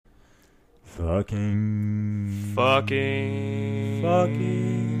Fucking. Fuck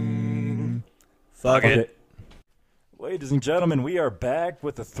it. Ladies and gentlemen, we are back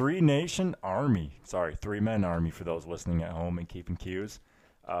with the three-man army for those listening at home and keeping cues.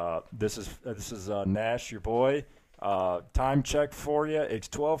 This is Nash, your boy. Time check for you. It's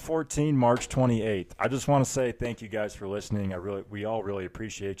 12:14, March 28th. I just want to say thank you guys for listening. We all really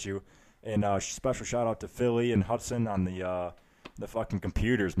appreciate you. And special shout out to Philly and Hudson on the fucking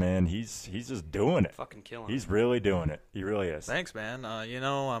computers, man. He's just doing it. Fucking killing He's it. really doing it. He really is. Thanks, man.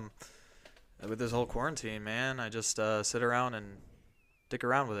 With this whole quarantine, man, I just sit around and dick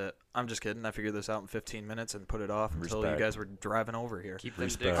around with it. I'm just kidding. I figured this out in 15 minutes and put it off until you guys were driving over here. Keep them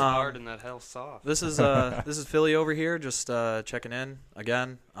Respect. dicks hard and that hell soft. This is Philly over here, just checking in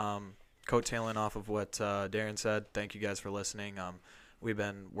again. Coattailing off of what Darren said. Thank you guys for listening. We've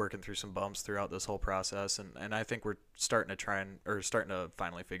been working through some bumps throughout this whole process, and I think we're starting to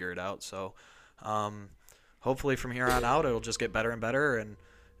finally figure it out. So, hopefully from here on out, it'll just get better and better,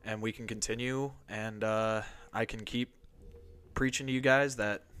 and we can continue, and I can keep preaching to you guys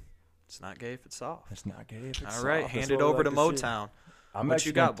that it's not gay if it's soft. It's not gay if it's All right, soft. hand That's it what I over like to see. Motown. I'm What actually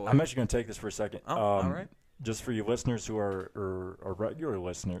you got, gonna, boy? I'm actually going to take this for a second. Oh, all right. Just for you listeners who are regular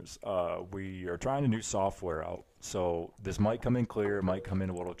listeners, we are trying a new software out. So this might come in clear, it might come in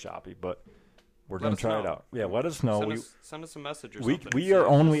a little choppy, but we're going to try it out. Yeah, let us know. Send us a message or we something. we See are if it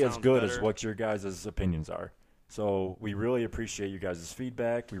only as sounds good better. as what your guys' opinions are. So we really appreciate you guys'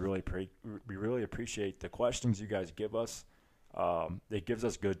 feedback. We really appreciate the questions you guys give us. It gives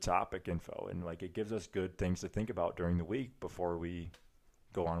us good topic info, and it gives us good things to think about during the week before we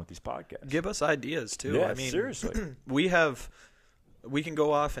go on with these podcasts. Give us ideas too. Yeah, I mean, seriously. We can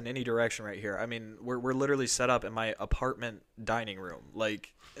go off in any direction right here. I mean, we're literally set up in my apartment dining room.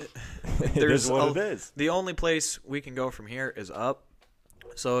 Like, It is what it is. The only place we can go from here is up.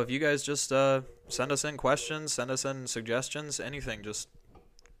 So if you guys just send us in questions, send us in suggestions, anything, just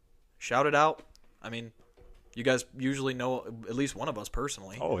shout it out. I mean, you guys usually know at least one of us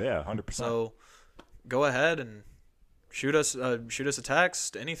personally. Oh yeah, 100%. So go ahead and shoot us a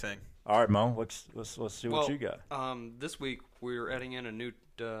text, anything. All right, Mo, let's see what you got. This week we're adding in a new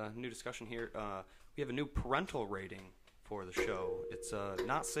discussion here. We have a new parental rating for the show. It's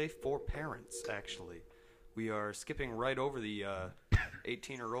not safe for parents, actually. We are skipping right over the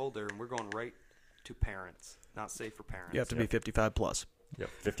 18 or older, and we're going right to parents. Not safe for parents. You have to be 55 plus. Yep,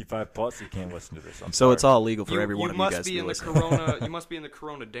 55 plus. You can't listen to this. I'm So sorry. it's all legal for every one of you must guys be to in listen. the corona. You must be in the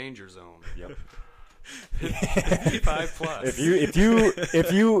corona danger zone. Yep. 55 plus.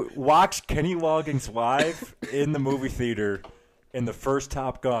 If you watch Kenny Loggins live in the movie theater in the first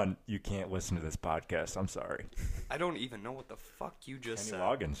Top Gun, you can't listen to this podcast. I'm sorry. I don't even know what the fuck you just Kenny said.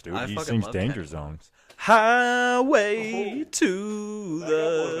 Loggins, dude. I He fucking sings love Danger Kenny. Zones. Highway to I got one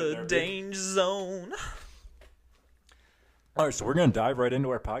in the there, dude. danger zone. All right, so we're gonna dive right into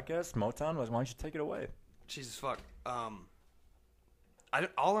our podcast. Motown, why don't you take it away? Jesus fuck.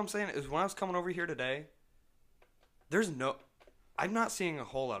 All I'm saying is when I was coming over here today, I'm not seeing a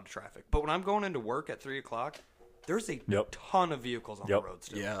whole lot of traffic. But when I'm going into work at 3 o'clock, there's a Yep. ton of vehicles on Yep. the road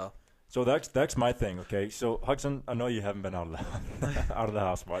still. Yeah. So that's my thing. Okay, so Hudson, I know you haven't been out of the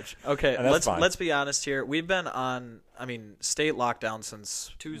house much. Okay, And that's fine. let's be honest here. We've been on, state lockdown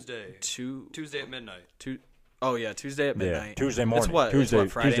since Tuesday at midnight. Tuesday at midnight. Tuesday morning. It's what, Tuesday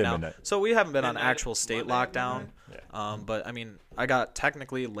Friday now. midnight. So we haven't been on Midnight, actual state Monday at lockdown. midnight. But I got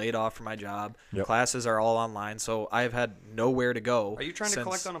technically laid off from my job. Yep. Classes are all online, so I've had nowhere to go. Are you trying to since-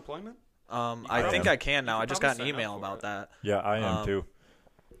 collect unemployment? I think I can now. I just got an probably sign email up for about it. that. Yeah, I am too.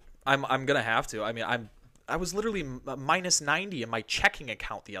 I'm gonna have to. I was literally minus 90 in my checking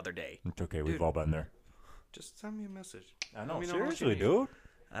account the other day. It's okay. We've Dude. all been there. Just send me a message. I know. Let me know how much you Seriously, need.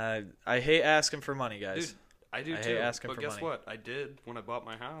 dude. I hate asking for money, guys. Dude, I do I hate too. asking But for guess money. what? I did when I bought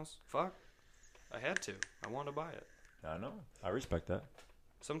my house. Fuck. I had to. I wanted to buy it. I know. I respect that.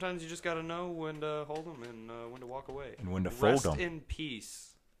 Sometimes you just gotta know when to hold them and when to walk away. And when to fold Rest 'em. in peace.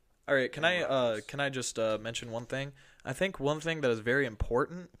 All right, can I just mention one thing? I think one thing that is very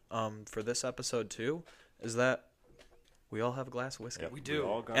important for this episode too is that we all have a glass of whiskey. Yep, We do.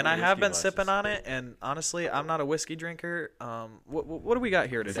 all got And I whiskey have been glasses. sipping on it, and honestly, I'm not a whiskey drinker. What do we got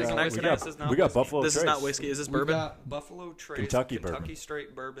here today? This Can is I- whiskey. can I- This is not we got whiskey. Buffalo this is Trace. not whiskey. Is this We've bourbon? got Buffalo Trace, Kentucky bourbon.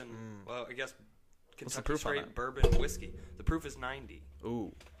 straight bourbon. Well, I guess the Kentucky proof on straight that? bourbon whiskey. The proof is 90.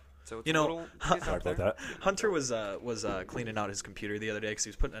 Ooh. So it's You a know, little, it's Sorry up about there. that. Hunter was cleaning out his computer the other day because he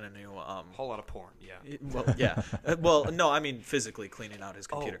was putting in a new Whole lot of porn. Yeah. Well, yeah. Well, no, I mean physically cleaning out his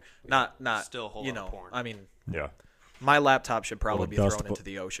computer. Not Still a whole you lot of know. porn. I mean, Yeah. My laptop should probably be dust thrown into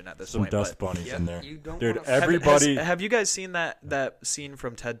the ocean at this Some point. dust but bunnies Yeah, in there. you don't Dude, wanna- everybody. have you guys seen that scene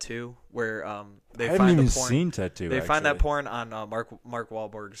from Ted 2 where they I haven't find even the porn? seen Tattoo. They find that actually. porn on Mark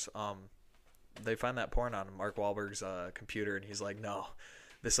Wahlberg's. They find that porn on Mark Wahlberg's computer, and he's like, "No."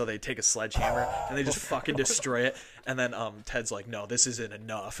 So they take a sledgehammer and they just fucking destroy it. And then Ted's like, "No, this isn't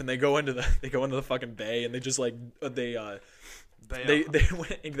enough." And they go into the fucking bay, and they just like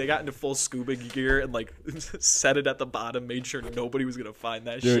they got into full scuba gear and like set it at the bottom, made sure nobody was gonna find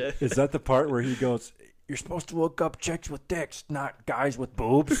that Dude, shit. is that the part where he goes, "You're supposed to look up chicks with dicks, not guys with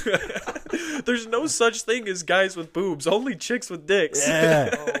boobs"? There's no such thing as guys with boobs, only chicks with dicks. Yeah.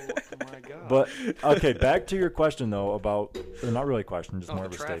 Oh my god. But okay, back to your question though about not really a question, just more the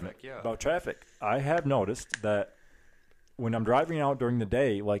of a traffic, statement yeah. about traffic. I have noticed that when I'm driving out during the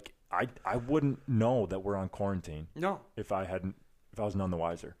day, like I wouldn't know that we're on quarantine No, if I was none the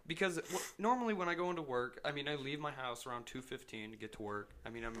wiser. because normally when I go into work, I mean, I leave my house around 2:15 to get to work. I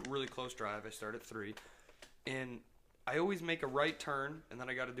mean, I'm a really close drive. I start at 3, and I always make a right turn, and then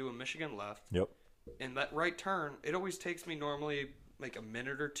I got to do a Michigan left. Yep. And that right turn, it always takes me normally like a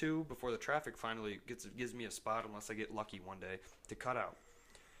minute or two before the traffic finally gives me a spot, unless I get lucky one day to cut out.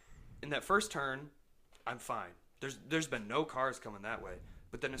 In that first turn, I'm fine. There's been no cars coming that way.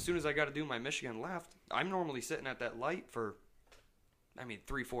 But then as soon as I got to do my Michigan left, I'm normally sitting at that light for,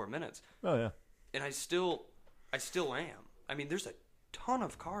 3-4 minutes, Oh yeah. and I still am. I mean, there's a ton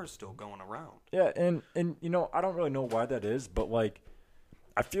of cars still going around. Yeah, and I don't really know why that is, but like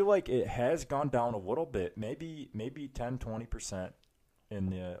I feel like it has gone down a little bit, maybe 10-20% in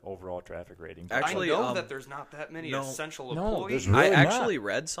the overall traffic rating. Actually, I know that there's not that many no. essential No, employees. there's really I not. actually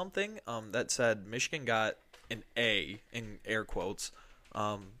read something that said Michigan got an A in air quotes.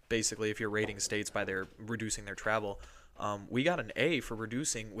 Basically, if you're rating states by their reducing their travel, we got an A for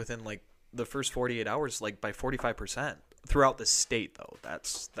reducing within like the first 48 hours, like by 45% throughout the state. Though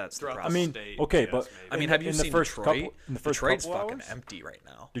that's the Throughout the problem. I mean, state, okay, yes, but maybe. I mean, have you in seen the first Detroit? couple? In the first Detroit's couple fucking hours? empty right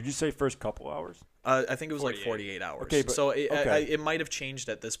now. Did you say first couple hours? I think it was like 48. 48 hours. Okay, but- so okay. it might have changed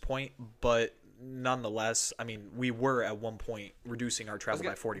at this point, but nonetheless, I mean, we were at one point reducing our travel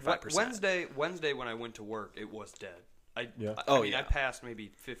by 45%. Wednesday when I went to work, it was dead. I yeah. passed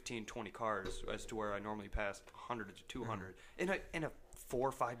maybe 15, 20 cars as to where I normally pass 100 to 200 in a 4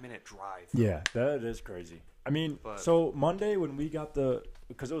 or 5 minute drive. Yeah, that is crazy. I mean, But- so Monday when we got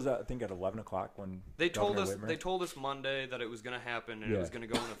because it was I think at 11 o'clock when They told Governor us Whitmer- they told us Monday that it was going to happen and Yeah. it was going to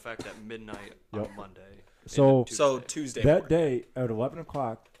go into effect at midnight Yep. on Monday. So- into So Tuesday. Tuesday that morning. day at 11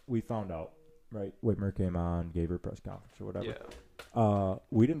 o'clock we found out, right? Whitmer came on, gave her a press conference or whatever. Yeah,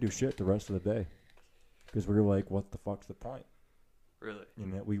 We didn't do shit the rest of the day because we were like, what the fuck's the point? really. You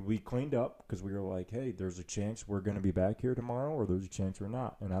know, we cleaned up because we were like, hey, there's a chance we're going to be back here tomorrow, or there's a chance we're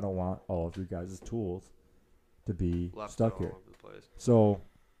not, and I don't want all of your guys' tools to be Left stuck all here. over the place. So,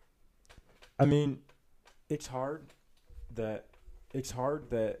 I mean, it's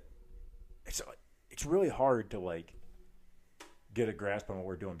really hard to like get a grasp on what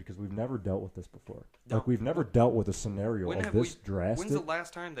we're doing because we've never dealt with this before. No. Like we've never dealt with a scenario When of have this we? drastic. When's the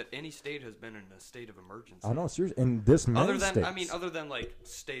last time that any state has been in a state of emergency? I know, seriously, in this many Other than states. other than like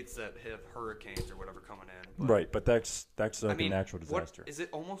states that have hurricanes or whatever coming in. Right, but that's like I mean, a natural what- disaster.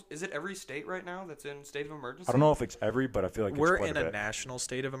 is it every state right now that's in state of emergency? I don't know if it's every, but I feel like We're it's quite in a a bit. national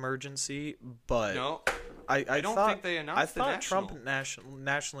state of emergency, but No, I don't thought, think they announced I the thought national. Trump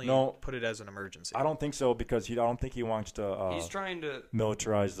nationally No. put it as an emergency. I don't think so because I don't think he wants to he's trying to.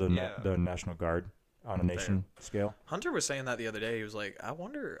 militarize Yeah. the National Guard on a nation scale. Hunter was saying that the other day. He was like, I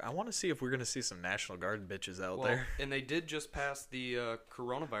want to see if we're going to see some National Guard bitches out Well, there. and they did just pass the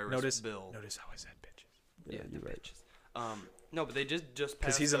coronavirus bill. Notice how I said bitches. Yeah, the you're right. bitches. No, but they just passed.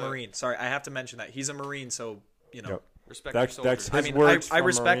 Because he's a Marine. Sorry, I have to mention that. He's a Marine, so, you know. Yep. Respect That's- your that's soldiers. his I mean, words I from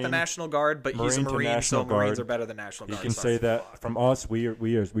respect the Marine- National Guard, but he's a Marine to Marine, so National Marines Guard. are better than National He Guard. can Sorry. say that from us.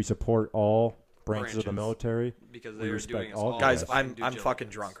 We support all branches of the Branches. military. because we they are respect doing us all all Guys, Yes. I'm due fucking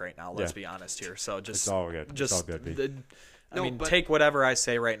diligence. drunk right now. Let's Yeah. be honest here. So just It's all good. It's just all good, B. I mean, but- take whatever I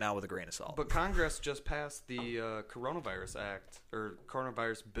say right now with a grain of salt. But Congress just passed the coronavirus act or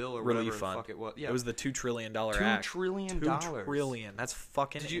coronavirus bill or Relief whatever fund. the fuck it was. Yeah, It was the $2 trillion $2 act. trillion. $2 trillion. That's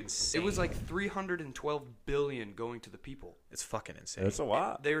fucking Did you? insane. It was like 312 billion going to the people. It's fucking insane. It's a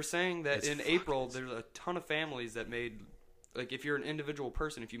lot. They were saying that It's in fucking April there's a ton of families that made, like, if you're an individual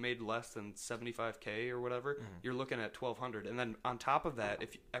person, if you made less than 75K or whatever, you're looking at 1,200, and then on top of that,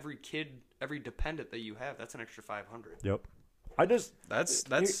 if every kid, every dependent that you have, that's an extra 500. Yep. I just That's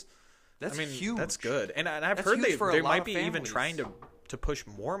That's I mean, huge. that's good. And I've That's heard huge for a they lot might of be even families. trying to push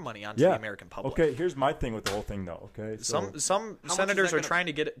more money onto Yeah. the American public. Okay, here's my thing with the whole thing, though. Okay, so Some much is senators that are gonna- trying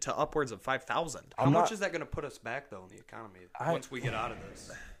to get it to upwards of 5,000. How I'm much not- is that going to put us back though in the economy once we get out of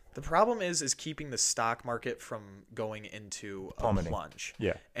this? The problem is keeping the stock market from going into a Plummeting. plunge.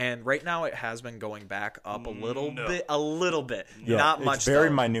 Yeah. And right now it has been going back up a little No. bit, yeah, not much. It's very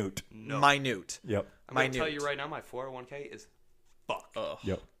though. minute. No. Minute. Yep. I'm going to minute. tell you right now, my 401k is fucked. Ugh.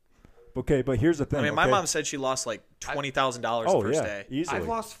 Yep. Okay, but here's the thing. I mean, my okay? mom said she lost like $20,000 Oh the first yeah, day. easily. I've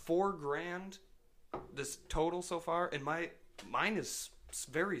lost $4,000 this total so far, and mine is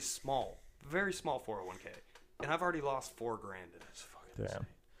very small 401k, and I've already lost $4,000 in it. Damn.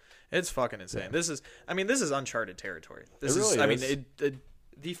 It's fucking insane. This is uncharted territory. This It is, really I is. mean, it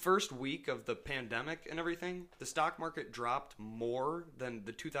The first week of the pandemic and everything, the stock market dropped more than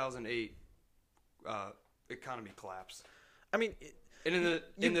the 2008 economy collapse. I mean, And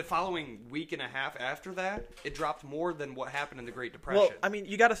in the following week and a half after that, it dropped more than what happened in the Great Depression. well, I mean,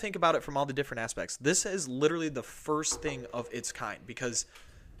 you got to think about it from all the different aspects. This is literally the first thing of its kind because,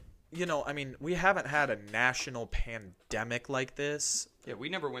 you know, I mean, we haven't had a national pandemic like this. yeah, we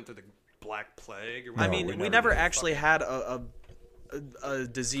never went through the Black Plague. Or I No, mean, we we never never did. actually had a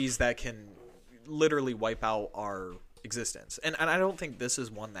disease that can literally wipe out our existence. And I don't think this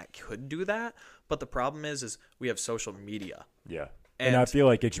is one that could do that. But the problem is we have social media. Yeah. And I feel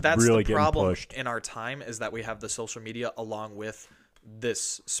like it's That's really the getting problem pushed. in our time is that we have the social media along with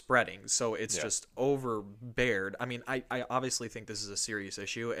this spreading. So it's Yeah. just overbeared. I mean, I obviously think this is a serious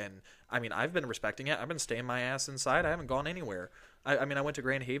issue. And I mean, I've been respecting it. I've been staying my ass inside. I haven't gone anywhere. I mean, I went to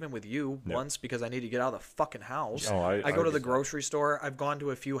Grand Haven with you once because I need to get out of the fucking house. Oh, I go to the understand. grocery store. I've gone to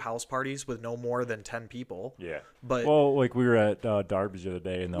a few house parties with no more than 10 people. Yeah. But well, like we were at Darby's the other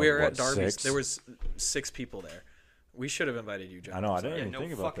day, and there we was, were what, at Darby's. 6? There was 6 people there. We should have invited you, John. I know. I I'm sorry. didn't yeah, even no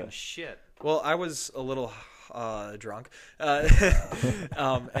think about fucking that. shit. Well, I was a little drunk,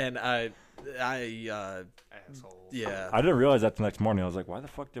 and I Asshole. yeah. I didn't realize that the next morning. I was like, why the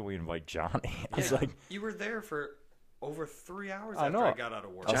fuck did we invite Johnny? I was Yeah, like, you were there for over 3 hours I after know. I got out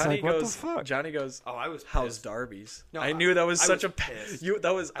of work. I was Johnny like, what the goes. fuck? Johnny goes. Oh, I was How's pissed. Darby's? No, I knew that was I such was a. pissed. You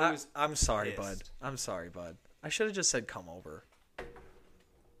that was. I was I'm sorry, pissed. bud. I'm sorry, bud. I should have just said come over.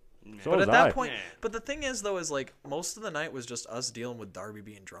 So But was at that I. point, Nah. but the thing is though, is like most of the night was just us dealing with Darby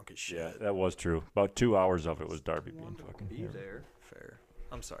being drunk as shit. yeah, that was true. About 2 hours of it was Darby being Wanted to fucking be here. there. Fair.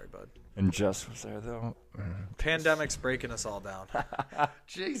 I'm sorry, bud. And Jess was there though. Pandemic's breaking us all down.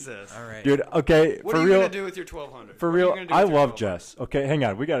 Jesus. All right. Dude, okay, What for are you real. gonna do with your 1200? For What are you real, gonna do I with your love 1200? Jess. Okay, hang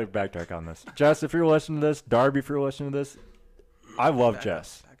on. We got to backtrack on this. Jess, if you're listening to this, Darby, if you're listening to this, I love Back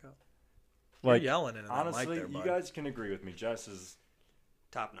Jess. Up, back up. Like, You're yelling into that honestly, mic there, you bud. guys can agree with me. Jess is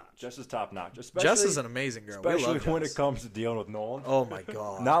Top notch. top notch. Especially, Jess is an amazing girl. We especially love when Jess. it comes to dealing with Nolan. Oh my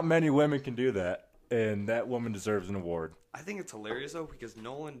god. Not many women can do that, and that woman deserves an award. I think it's hilarious though because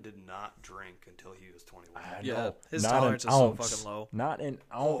Nolan did not drink until he was 21. Yeah, No, his not tolerance an is so ounce. fucking low. Not an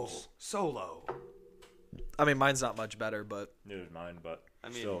Oh, ounce. so low. I mean, mine's not much better, but Neither is mine, but I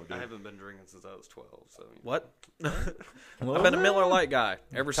mean, still, dude. I haven't been drinking since I was 12. So what? Well, I've been a Miller Lite guy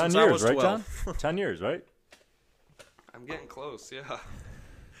ever 10 since years, I was right, 12. John? 10 years, right? I'm getting close. Yeah,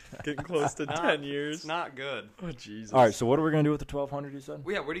 Getting close to 10 years. it's not good. Oh Jesus. All right, so what are we going to do with the 1200 you said?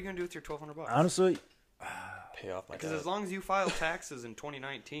 Well, yeah, what are you gonna do with your 1200 bucks? Honestly, Pay off my Because debt. as long as you file taxes in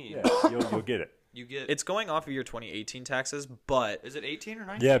 2019, yeah, you'll get it. you get. It's going off of your 2018 taxes, but Is it 18 or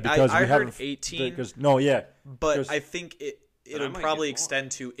 19? Yeah, because I we heard have 18. Because no, yeah, but because- I think Then I it'll might probably get more.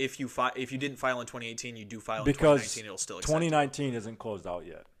 extend to if you didn't file in 2018, you do file in because 2019, it'll still extend. 2019 isn't closed out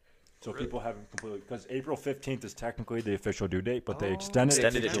yet. So Really? people haven't completely because April 15th is technically the official due date, but they Oh, extended it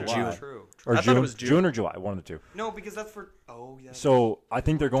Extended to it to July June. True. or I thought June, it was June. or July, one of the two. No, because that's for. Oh yeah. So I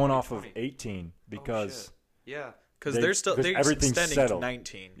think they're going off of 2020. 18 Oh, because shit. Yeah. because they- they're still because they're everything's extending settled. to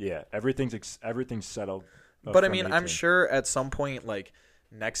 19. yeah, everything's settled. But I from mean, I'm 18. sure at some point, like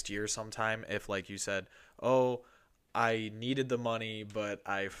next year sometime, if like you said, oh, I needed the money, but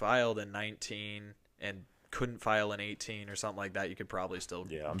I filed in 19 and couldn't file in 18 or something like that, you could probably still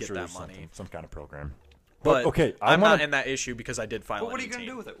Yeah, I'm get sure that there's money. something, some kind of program. But okay, I'm wanna- not in that issue because I did file But what are in you gonna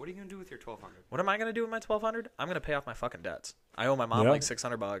 18. do with it? What are you gonna do with your 1200? What am I gonna do with my 1200? I'm gonna pay off my fucking debts. I owe my mom Yeah. like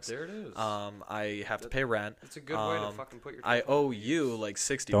 $600. There it is. I have to pay rent. It's a good way to fucking put your. I 1200 owe to use. you like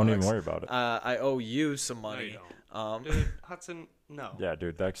 60. Don't bucks. even worry about it. I owe you some No, money. you don't. Dude, Hudson, no. Yeah,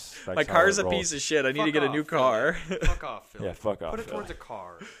 dude, that's My how car's it a rolls. piece of shit. I need to Fuck get a off, new Phil. car. Fuck off, Phil. Yeah, fuck off. Put it Phil. towards a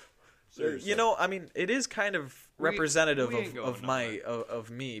car. You know, I mean, it is kind of We- representative we ain't of going my nowhere. of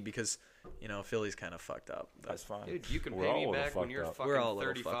me because you know Philly's kind of fucked up. That's fine. Dude, you can We're pay all me a little back when fucked you're up. fucking We're all a little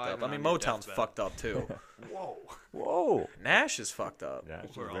 35. fucked up. and I mean, I'm your Motown's deathbed. fucked up too. Whoa. Whoa. Nash is fucked up. Yeah,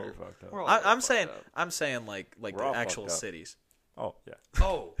 it's We're very all- fucked up. we're all I'm fucked saying up. I'm saying like We're the all actual fucked up. cities. Oh, yeah.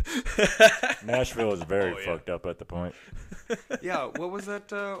 Oh, Nashville is very Oh, yeah. fucked up at the point. yeah. What was that?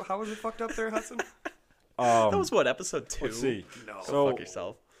 How was it fucked up there, Hudson? That was what, episode 2? Let's see. No. So Fuck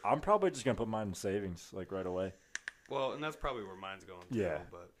yourself. I'm probably just gonna put mine in savings like right away. Well, and that's probably where mine's going. Too, Yeah.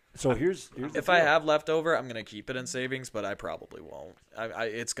 But So here's the If I deal. have leftover, I'm gonna keep it in savings, but I probably won't.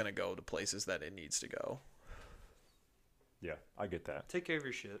 It's gonna go to places that it needs to go. Yeah, I get that. take care of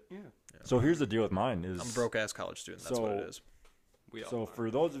your shit. Yeah. So here's the deal with mine is I'm a broke ass college student. That's what it So- is. We all So are. for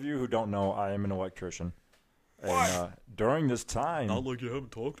those of you who don't know, I am an electrician. And during this time, like you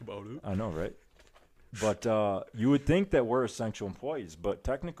haven't talked about it. I know, right? But you would think that we're essential employees, but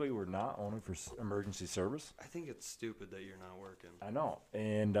technically we're not, only for emergency service. I think it's stupid that you're not working. I know,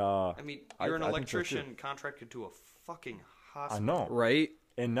 and I mean, you're an I think so, too. electrician contracted to a fucking I hospital. know, Right?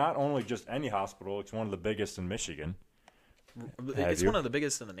 and not only just any hospital; it's one of the biggest in Michigan. It's you? one of the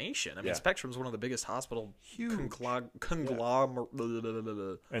biggest in the nation. I mean, Yeah. Spectrum's one of the biggest hospital Huge. conglomerate.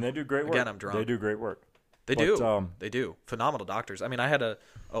 And they do great work. Again, I'm drunk. They do great work. They But, do. They do. Phenomenal doctors. I mean, I had a.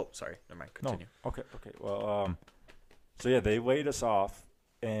 Oh, sorry. Never mind. Continue. No. Okay. Well, so yeah, they laid us off,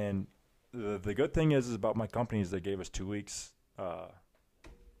 and the good thing is about my company is they gave us 2 weeks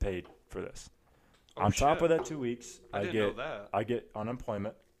paid for this. Oh, On top shit. of that 2 weeks, I didn't know that. I get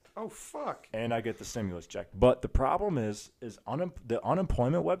unemployment Oh fuck. and I get the stimulus check. But the problem is the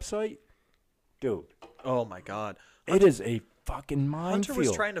unemployment website, dude. Oh my God. It is a fucking Hunter was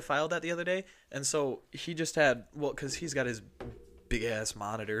minefield. trying to file that the other day, and so he just had because he's got his big ass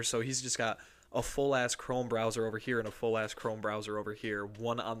monitor, so he's just got a full ass Chrome browser over here and a full ass Chrome browser over here.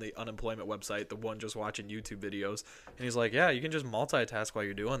 One on the unemployment website, the one just watching YouTube videos. And he's like, "Yeah, you can just multitask while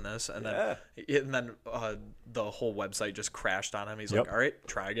you're doing this." And then the whole website just crashed on him. He's Yep. like, "All right,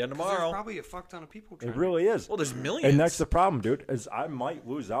 try again There's tomorrow." probably a fuck ton of people trying. It really is. Well, there's millions. And that's the problem, dude. Is I might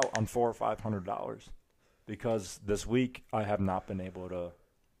lose out on $400 or $500 because this week I have not been able to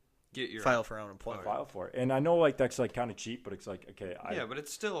get your file for unemployment. file for it. And I know like that's like kind of cheap, but it's like okay, Yeah, but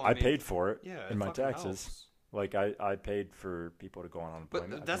it's still. I mean, paid for it Yeah, in it my fucking taxes. helps. Like I paid for people to go on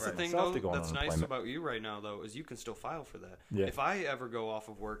unemployment. But I that's the paid thing, myself though. to go on That's nice unemployment. about you right now, though, is you can still file for that. Yeah. If I ever go off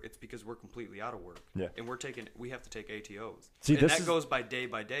of work, it's because we're completely out of work. Yeah. And we have to take ATOs. See, and this that is- goes by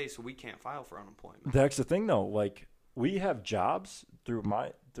day, so we can't file for unemployment. That's the thing, though. Like we have jobs through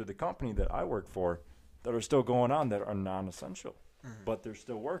the company that I work for that are still going on that are non-essential, but they're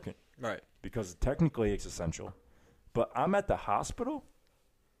still working Right. because technically it's essential. But I'm at the hospital,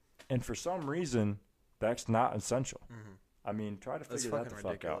 and for some reason, that's not essential. I mean, try to That's figure that fucking the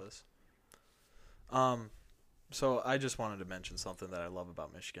fuck out. ridiculous. So I just wanted to mention something that I love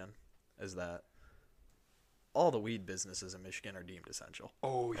about Michigan is that all the weed businesses in Michigan are deemed essential.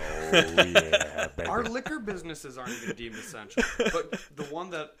 Oh, yeah. Oh yeah, baby. Our liquor businesses aren't even deemed essential. But the one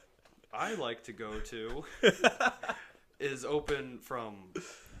that I like to go to is open from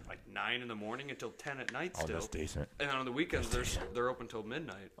like 9 in the morning until 10 at night Oh, still. that's decent. And on the weekends, they're open till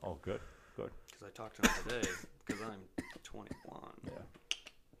midnight. Oh, good. Because I talked to them today because I'm 21. Yeah.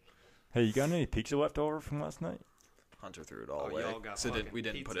 Hey, you got any pizza left over from last night? Hunter threw it all Oh, away. y'all got So fucking we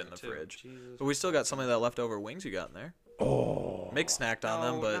didn't put it in the pizza, too. fridge. Jesus But we still got some of that leftover wings you got in there. Oh. Mick snacked on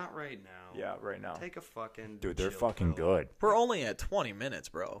No, them, but not right now. Yeah, right now. Take a fucking Dude, they're chill fucking pill. good. we're only at 20 minutes,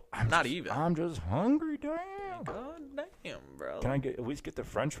 bro. Not even. I'm just hungry, damn. God damn, bro. Can I at least get the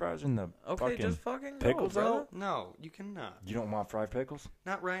French fries and the Okay, fucking just fucking go, pickles, bro. brother? No, you cannot. You don't want fried pickles?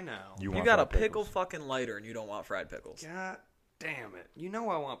 Not right now. You want got a fried pickle pickles. fucking lighter and you don't want fried pickles. God damn it. You know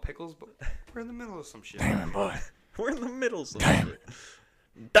I want pickles, but we're in the middle of some shit. Damn it, boy. We're in the middle of some shit.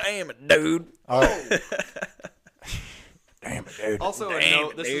 Damn it, dude. All right. Damn it, dude. Also, a Damn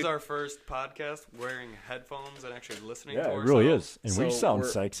note, it, this dude. is our first podcast wearing headphones and actually listening Yeah, to it ourselves. really is. And we So sound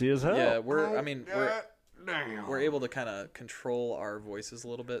we're- sexy as hell. Yeah, God damn. we're able to kind of control our voices a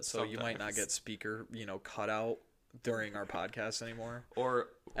little bit, so you might not Sometimes. get speaker, cut out during our podcast anymore. Or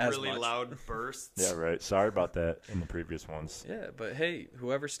As really much. loud bursts. Yeah, right. Sorry about that in the previous ones. Yeah, but hey,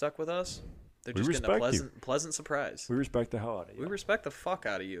 whoever stuck with us, they're We just getting a respect you. pleasant surprise. We respect the hell out of you. We respect the fuck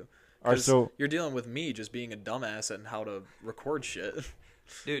out of you. All right, 'Cause so you're dealing with me just being a dumbass and how to record shit.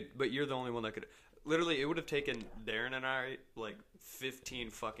 Dude, but you're the only one that could. Literally, it would have taken Darren and I like 15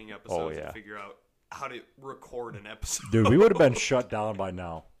 fucking episodes yeah. to figure out how to record an episode. dude, we would have been shut down by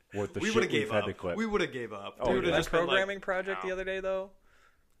now with the we shit would have we've gave had up. to clip. We would have gave up. Oh, We would yeah. have That just been like, programming project the "Ow." other day though.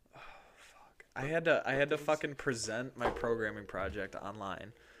 Oh, fuck. I had to fucking present my programming project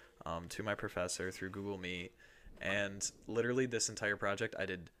online to my professor through Google Meet, and literally this entire project I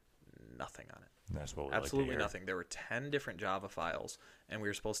did nothing on it. That's what we Absolutely like to hear. nothing. There were 10 different Java files, and we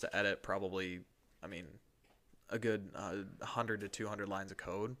were supposed to edit probably, a good 100 to 200 lines of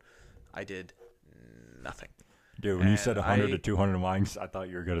code. I did nothing. Dude, when you said And 100 to 200 mics, I thought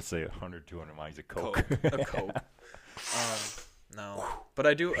you were gonna say 100, 200 mics of Coke. a Coke. No, but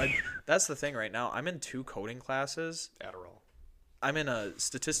I do. That's the thing right now. I'm in 2 coding classes. Adderall. I'm in a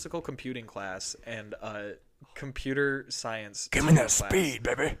statistical computing class and a computer science. Give me that class. speed,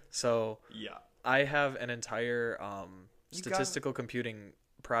 baby. So Yeah. I have an entire statistical computing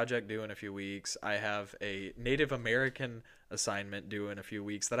project due in a few weeks. I have a Native American assignment due in a few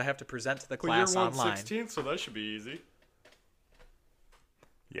weeks that I have to present to the class online. 1/16, so that should be easy.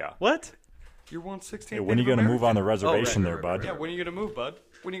 Yeah. What? You're 1/16. Hey, when are you gonna move on the reservation there, bud? Yeah, when are you gonna move, bud?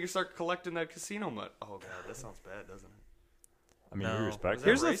 When are you gonna start collecting that casino money? Oh god, that sounds bad, doesn't it? I mean, No. we respect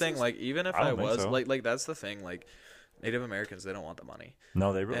Here's that. the thing, racist? like even if I I, don't think was so. like that's the thing, like Native Americans, they don't want the money.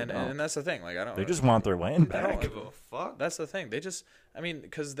 No, they really And don't. and that's the thing, like I don't They just want their land I don't back. give a fuck. That's the thing. They just I mean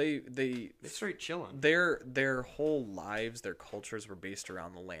cuz they They're straight chilling. their whole lives, their cultures were based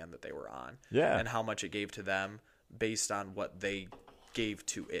around the land that they were on. Yeah. And how much it gave to them based on what they gave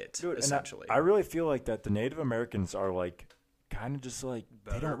to it, Dude, and essentially. I really feel like that the Native Americans are like kind of just like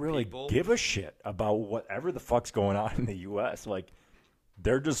they Better don't really people. give a shit about whatever the fuck's going on in the U.S. Like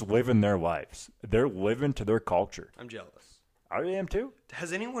they're just living their lives. They're living to their culture. I'm jealous. I am too.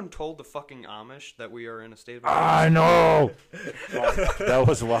 Has anyone told the fucking Amish that we are in a state of I know. Oh, that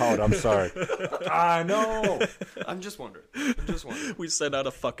was loud. I'm sorry. I know. I'm just wondering. We sent out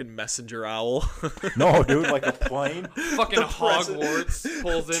a fucking messenger owl. No, dude, like a plane. Fucking president- Hogwarts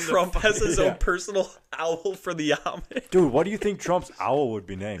pulls in. Trump has his Yeah. own personal owl for the Amish. Dude, what do you think Trump's owl would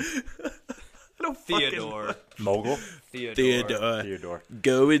be named? I don't fucking Theodore. Mogul? Theodore,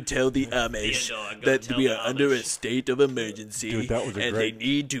 go and tell the Amish Theodore, go that tell we the are under a Amish. state of emergency, Dude, that was a and great- they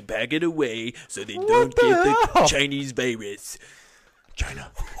need to pack it away so they What don't the get the hell? Chinese virus.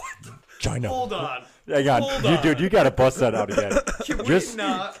 China. China. Hold on. Hang on. Hold Dude, you gotta bust that out again. Can Just- we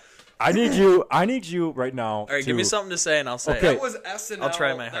not? I need you right now. All right, give me something to say, and I'll say Okay. it. That was SNL. I'll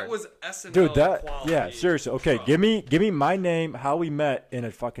try my That hard. was SNL. Dude, that quality. yeah, seriously. Okay, Bro. give me my name, how we met in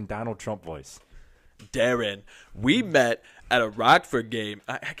a fucking Donald Trump voice. Darren, we met at a Rockford game.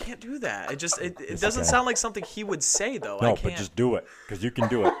 I can't do that. It doesn't okay. sound like something he would say, though. I No, can't. but just do it, because you can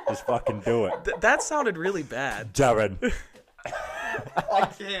do it. Just fucking do it. That sounded really bad. Jared.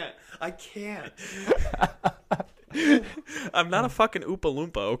 I can't. I'm not a fucking Oompa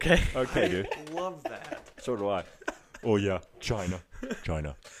Loompa, okay? Okay, dude. Love that. So do I. Oh, yeah. China.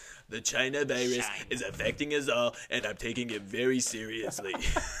 The China virus is affecting us all, and I'm taking it very seriously.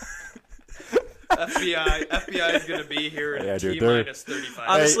 FBI is gonna be here in Yeah, dude, T they're- minus 35.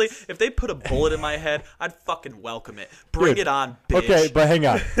 Honestly, if they put a bullet in my head, I'd fucking welcome it. Bring Dude, it on, bitch. Okay, but hang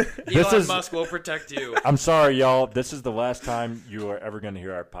on. This Elon is. Musk will protect you. I'm sorry, y'all. This is the last time you are ever going to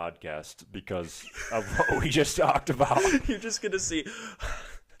hear our podcast because of what we just talked about. You're just gonna see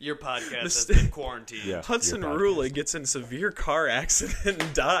Your podcast has Mistake. been quarantined. Yeah. Hudson your podcast. Rula gets in severe car accident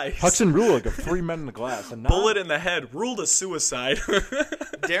and dies. Hudson Rula got 3 men in the glass. And now, Bullet in the head, ruled a suicide.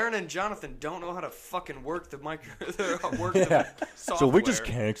 Darren and Jonathan don't know how to fucking work the Yeah. software. So we just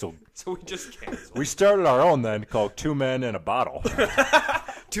canceled. So we just canceled. We started our own then called 2 Men in a Bottle.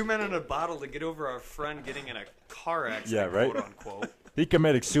 2 men in a bottle to get over our friend getting in a car accident, Yeah, right? quote unquote. He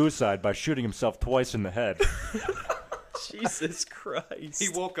committed suicide by shooting himself twice in the head. Jesus Christ. He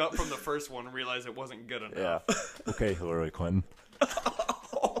woke up from the first one and realized it wasn't good enough. Yeah. Okay, Hillary Clinton.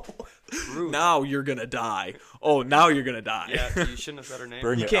 Rude. Now you're gonna die. Oh, now you're gonna die. Yeah, you shouldn't have said her name.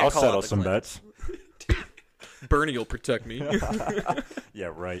 Bring it. can't I'll call settle out the some Clintons. bets. Bernie will protect me.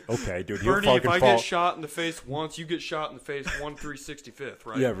 Yeah, right. Okay, dude. He'll Bernie, if fucking I fall. get shot in the face once, you get shot in the face 1/365th,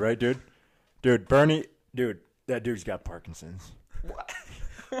 right? Yeah, right, dude. Dude, Bernie. Dude, that dude's got Parkinson's.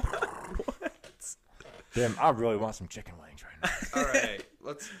 Damn, I really want some chicken wings right now. All right,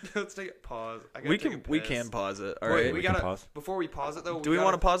 let's take a pause. I gotta we take can a we piss. can pause it. All Wait, right. we can gotta pause. before we pause it though. Do we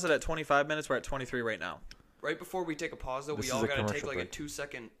want to pause it at 25 minutes? We're at 23 right now. Right before we take a pause though, This we is all a gotta take commercial like a break.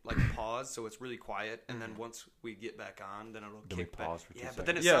 2-second pause so it's really quiet, and then once we get back on, then it'll Then we kick back. pause for 2 Yeah, but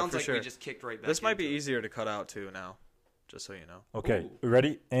then it Yeah, sounds for like sure. we just kicked right back. This might be into it. easier to cut out too now, just so you know. Okay, Ooh. we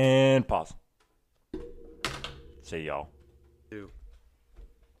ready? And pause. Say y'all. Two.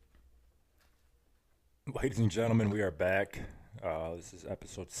 Ladies and gentlemen, we are back. This is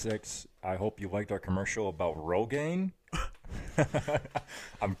episode 6. I hope you liked our commercial about Rogaine.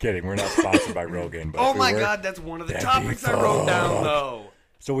 I'm kidding. We're not sponsored by Rogaine. But Oh if we my were- God, that's one of the that'd topics be I wrote down fun. though.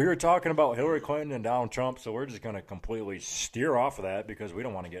 So we were talking about Hillary Clinton and Donald Trump, so we're just going to completely steer off of that because we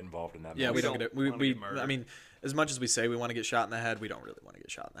don't want to get involved in that. Yeah, mess. we don't get it. We, wanna get murdered. I mean, as much as we say we want to get shot in the head, we don't really want to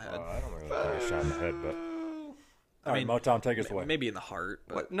get shot in the head. I don't really want to get shot in the head, but... All right, mean, Motown, take us away. Maybe in the heart.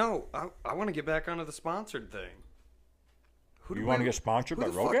 But What? No, I want to get back onto the sponsored thing. Who You want to get sponsored Who by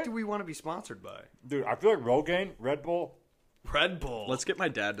the fuck Rogaine? do we want to be sponsored by? Dude, I feel like Rogaine, Red Bull. Red Bull. Let's get my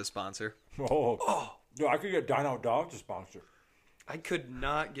dad to sponsor. Oh. Dude, I could get Dino Dog to sponsor. I could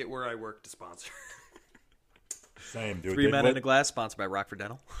not get where I work to sponsor. Same, dude. Three They'd Men li- in a Glass, sponsored by Rockford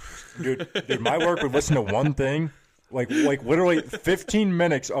Dental. Dude, my work would listen to one thing, like literally 15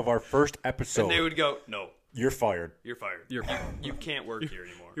 minutes of our first episode. And they would go, "No, You're fired. you're fired. You're You can't work here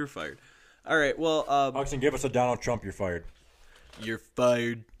anymore." You're fired. All right. Well, Oxen, give us a Donald Trump. You're fired. you're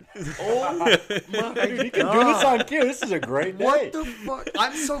fired. Oh my You can do this on cue. This is a great day. What the fuck?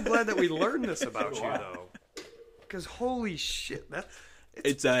 I'm so glad that we learned this about you, though. Because holy shit,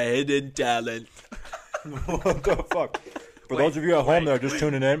 It's a hidden talent. What the fuck? For those of you at home that are just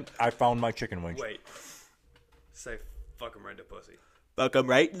tuning in, I found my chicken wings. Wait. Say fuck him right to pussy. Fuck 'em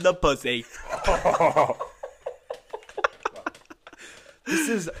right in the pussy. This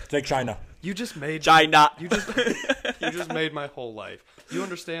is Take China. you just made China. you just made my whole life. You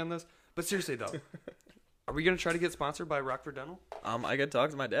understand this? But seriously though, are we gonna try to get sponsored by Rockford Dental? I could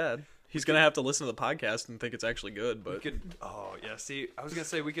talk to my dad. He's gonna have to listen to the podcast and think it's actually good, but Oh yeah. See, I was gonna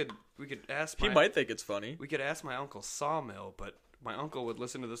say we could ask. he might think it's funny. We could ask my uncle Sawmill, but my uncle would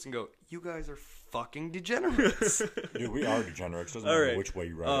listen to this and go, "You guys are fucking degenerates." Dude, we are degenerates. Doesn't All matter right. which way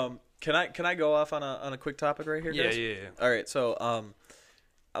you ride it. Can I go off on a quick topic right here, guys? yeah. All right, so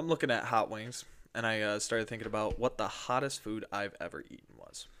I'm looking at hot wings, and I started thinking about what the hottest food I've ever eaten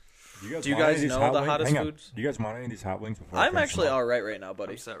was. Do you want any guys of these know hot the wings? hottest Hang on. foods? Do you guys want any of these hot wings? Before I I'm finish actually them up? all right now,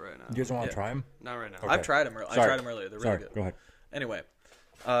 buddy. I'm set right now. You guys want to Yeah. try them? Not right now. Okay. I've tried them. I Sorry. tried them earlier. They're really Sorry. good. Go ahead. Anyway,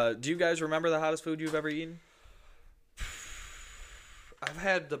 do you guys remember the hottest food you've ever eaten? I've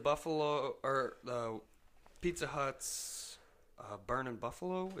had the Buffalo or the Pizza Hut's Burnin'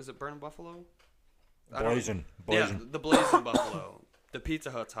 Buffalo. Is it Burnin' Buffalo? I don't- Blazing. Yeah, Blazing. the Blazing Buffalo. The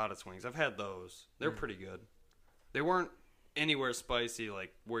Pizza Hut's hottest wings. I've had those. They're pretty good. They weren't anywhere spicy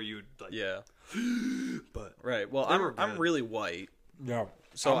like where you'd like. Yeah. But Right. Well, They were I'm good. really white. Yeah.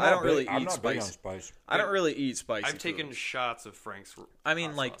 So I'm I not don't really I'm eat not big on spice. spice. I don't really eat spicy. I've taken foods. shots of Frank's. I mean,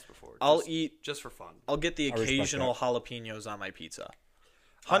 hot like, sauce before, I'll just- eat. just for fun. I'll get the respect occasional that. jalapenos on my pizza.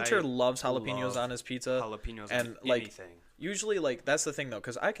 Hunter I loves jalapenos love on his pizza. Jalapenos and on like anything. usually like that's the thing though,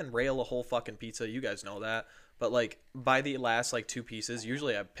 because I can rail a whole fucking pizza. You guys know that. But like by the last like 2 pieces,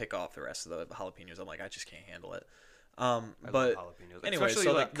 usually I pick off the rest of the jalapenos. I'm like, I just can't handle it. I But love jalapenos. anyway, Especially,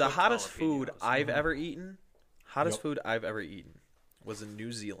 so like, the cooked hottest food jalapenos. I've ever eaten, hottest Yep. food I've ever eaten was in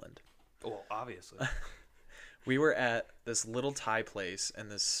New Zealand. Well, obviously. We were at this little Thai place in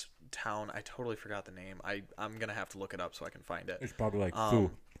this town. I totally forgot the name. I'm gonna have to look it up so I can find it. It's probably like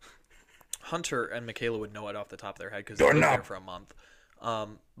food. Hunter and Michaela would know it off the top of their head because they were there for a month.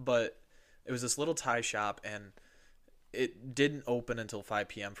 But it was this little Thai shop, and it didn't open until 5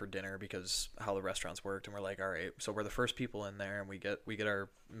 p.m. for dinner because how the restaurants worked. And we're like, all right, so we're the first people in there, and we get our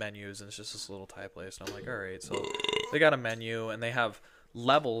menus, and it's just this little Thai place. And I'm like, all right, so they got a menu, and they have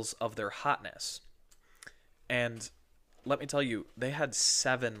levels of their hotness. And let me tell you, they had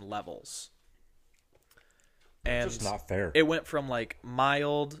 7 levels. And It's just not fair. it went from like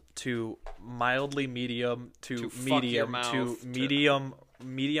mild to mildly medium to fuck your medium mouth to to-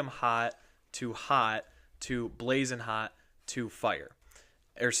 medium hot to blazing hot to fire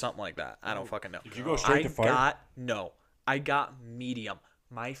or something like that. I don't fucking know. Did you go straight to fire? I got medium.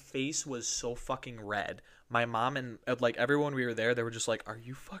 My face was so fucking red. My mom and like everyone we were there, they were just like, "Are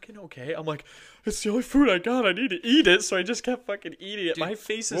you fucking okay?" I'm like, "It's the only food I got. I need to eat it." So I just kept fucking eating it. My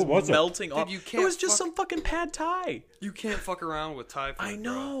face is what was it? melting off. you It can't was just fuck- some fucking pad thai. You can't fuck around with Thai food. I bro.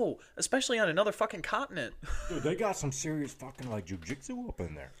 know, especially on another fucking continent. Dude, they got some serious fucking like jujitsu up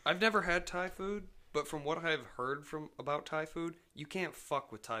in there. I've never had Thai food, but from what I've heard about Thai food, you can't fuck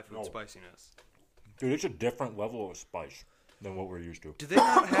with Thai food No. spiciness. Dude, it's a different level of spice than what we're used to. Do they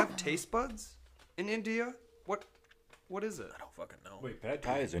not have taste buds in India? What is it? I don't fucking know. Wait, pad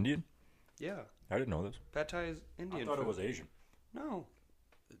thai is Indian? Yeah, I didn't know this. pad Thai is I Indian. thought food. it was Asian. No.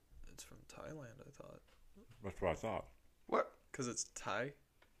 It's from Thailand, I thought. That's what I thought. What? Because it's Thai.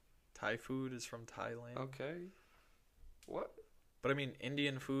 Thai food is from Thailand. Okay. What? But I mean,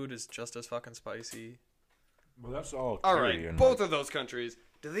 Indian food is just as fucking spicy. Well, that's all. All curry right, and, both like, of those countries.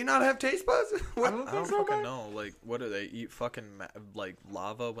 Do they not have taste buds? What? I don't fucking know. Like, what do they eat? Fucking like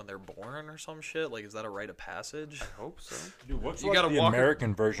lava when they're born or some shit? Like, is that a rite of passage? I hope so. Dude, what's You like gotta the walk-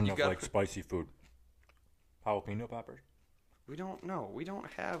 American version you of gotta- like spicy food? Jalapeno peppers. We don't know. We don't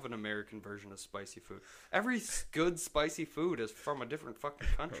have an American version of spicy food. Every good spicy food is from a different fucking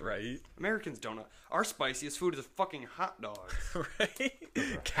country. Right? Americans don't know. Our spiciest food is fucking hot dogs.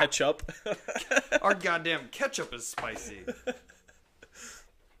 Right? Ketchup. Our goddamn ketchup is spicy.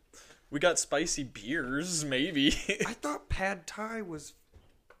 We got spicy beers, maybe. I thought pad thai was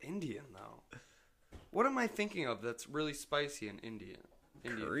Indian though. What am I thinking of that's really spicy and Indian?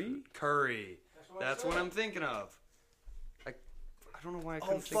 Curry? Food. Curry. That's what I'm thinking of. I don't know why I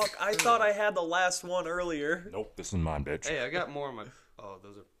couldn't Oh think fuck! of I curry. thought I had the last one earlier. Nope, this is mine, bitch. Hey, I got more of my. Oh,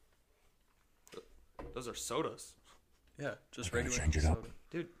 those are sodas, Yeah, just gotta regular change it up. soda.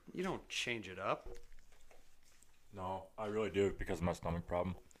 dude. You don't change it up. No, I really do because of my stomach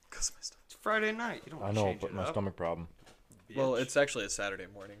problem. Cause my stomach. It's Friday night. You don't I know, change but it my up. stomach problem. Well, bitch. it's actually a Saturday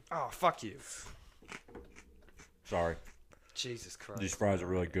morning. Oh, fuck you. Sorry. Jesus Christ. These fries are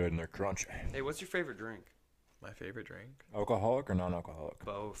really good and they're crunchy. Hey, what's your favorite drink? My favorite drink. Alcoholic or non-alcoholic?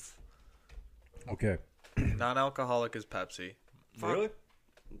 Both. Okay. Non-alcoholic is Pepsi. Fuck. Really?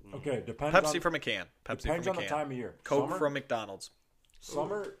 Okay, depends Pepsi on, from a can. Pepsi depends from on a the can. time of year. Coke Summer, from McDonald's.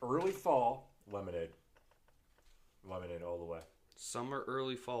 summer, early fall, lemonade. Lemonade all the way. Summer,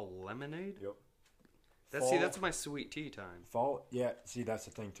 early fall lemonade. Yep. See, that's my sweet tea time. Fall, yeah. See, that's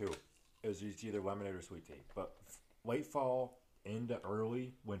the thing too. Is it's either lemonade or sweet tea. But late fall into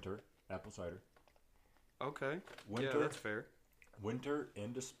early winter, apple cider. Okay. Winter. Yeah, that's fair. Winter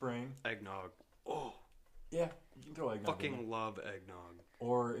into spring. Eggnog. Oh, Yeah, you can throw eggnog in there. fucking love eggnog.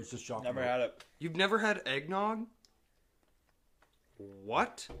 Or it's just chocolate. Never milk. had it. You've never had eggnog?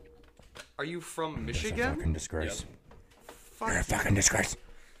 What? Are you from It's a Michigan? fucking disgrace. Fuck You're a you. fucking disgrace.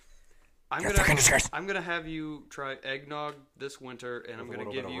 I'm You're a fucking disgrace. I'm gonna have you try eggnog this winter, and I'm With a gonna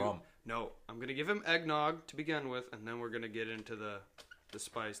little give bit of you. rum. No, I'm gonna give him eggnog to begin with, and then we're gonna get into the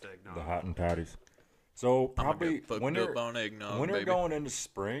spiced eggnog. The hot and toddies. So I'm gonna probably get fucked winter, up on eggnog, winter baby. going into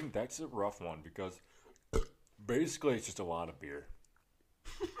spring. That's a rough one because basically it's just a lot of beer.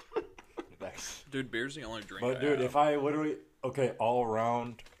 That's- Dude, beer's the only drink. but I dude, have. if I literally all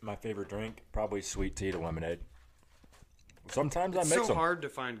around my favorite drink, probably sweet tea to lemonade. Sometimes It's I make so some, hard to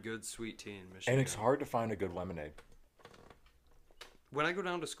find good sweet tea in Michigan. and it's hard to find a good lemonade. When I go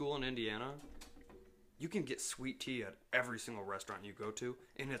down to school in Indiana, you can get sweet tea at every single restaurant you go to,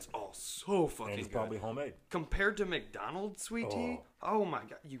 and it's all so fucking And it's good. probably homemade. Compared to McDonald's sweet tea, oh my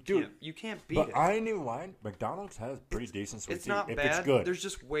god, Dude, you can't beat But it. I knew wine. McDonald's has pretty decent sweet It's tea. not if bad. it's good. There's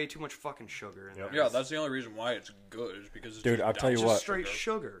just way too much fucking sugar in Yep. there. Yeah, that's the only reason why it's good is because it's Dude, just I'll tell you down what. just straight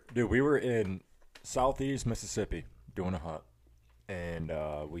sugar. Dude, we were in southeast Mississippi doing a hunt, and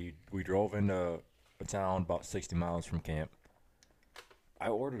we drove into a town about 60 miles from camp. I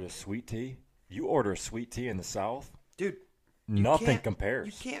ordered a sweet tea. You order a sweet tea in the south, Dude, nothing can't- compares.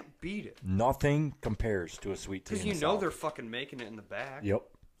 you can't beat it. Nothing compares to a sweet tea Because in you the know south. they're fucking making it in the back. Yep.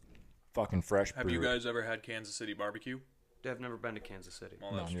 Fucking fresh Have brew. you guys ever had Kansas City barbecue? I've never been to Kansas City.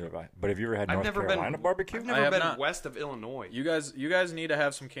 Well, No, that's neither true. have I. But have you ever had I've North never Carolina been barbecue? I've I never have been not. west of Illinois. You guys need to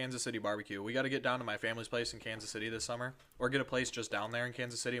have some Kansas City barbecue. We got to get down to my family's place in Kansas City this summer, or get a place just down there in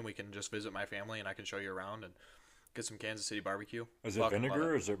Kansas City, and we can just visit my family, and I can show you around and get some Kansas City barbecue. Is it Fucking love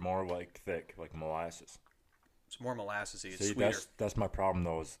vinegar or it. is it more like thick, like molasses? It's more molassesy. It's See, sweeter. that's my problem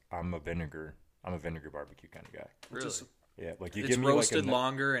though. Is I'm a vinegar barbecue kind of guy. really? Just- Yeah, like you it's give me roasted like a,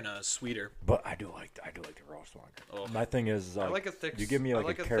 longer and sweeter. But I do like the roast longer. Oh. My thing is I like a thick. you give me I like,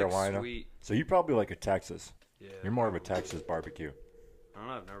 like a thick Carolina. sweet. So you probably like a Texas. Yeah. You're more of a Texas barbecue. I don't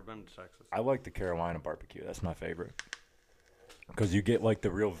know. I've never been to Texas. I like the Carolina barbecue. That's my favorite. Because you get like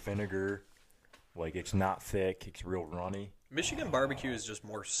the real vinegar. Like it's not thick. It's real runny. Michigan barbecue is just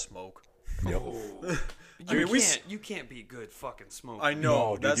more smoke. Yep. I mean, You can't be good fucking smoke. I know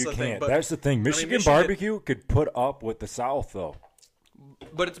No, dude, that's you the thing, can't. but That's the thing. Michigan Michigan- barbecue could put up with the South though.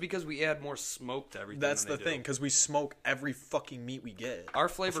 But it's because we add more smoke to everything. that's than the they do. thing because we smoke every fucking meat we get. Our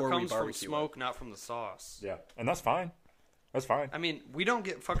flavor before we comes from barbecue it. smoke, not from the sauce. Yeah, and that's fine. That's fine. I mean, we don't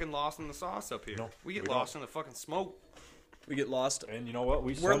get fucking lost in the sauce up here. No, we get we lost in the fucking smoke. We get lost. And you know what?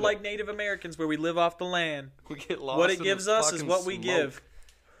 We're send it- like Native Americans where we live off the land. We get lost. What it in the gives us is fucking what we smoke. give.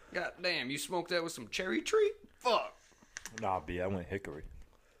 God damn, you smoked that with some cherry tree? Fuck. Nah, B. I went hickory.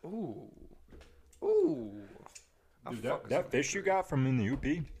 Ooh. Ooh. I Dude, fuck with that some fish you hickory. got from in the UP,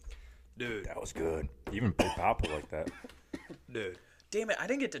 Dude. that was good. Even Big Papa like that. Dude. Damn it! I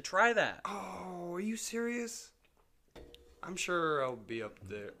didn't get to try that. Oh, are you serious? I'm sure I'll be up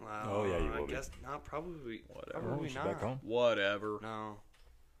there. Well, Oh, yeah, you I will be. guess not. Probably. Whatever. Probably She's not. back home. Whatever. No.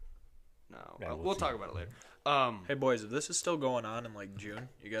 Yeah, we'll we'll see. talk about it later. Hey boys, if this is still going on in like June,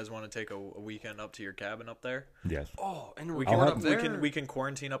 you guys want to take a weekend up to your cabin up there? Yes. Oh, and We record can up there. we can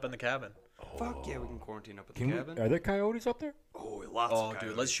quarantine up in the cabin. Fuck yeah, we can quarantine up at the Can cabin. are there coyotes up there? Oh, lots Oh, of dude,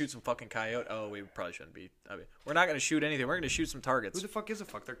 let's coyotes. shoot some fucking coyote. Oh, we probably shouldn't be. I mean, we're not gonna shoot anything. We're gonna shoot some Who targets. the fuck is a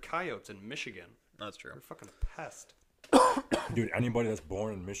fuck? They're coyotes in Michigan. That's true. They're a fucking pest. Dude, anybody that's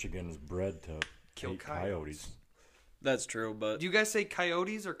born in Michigan is bred to Kill hate coyotes. That's true, but Do you guys say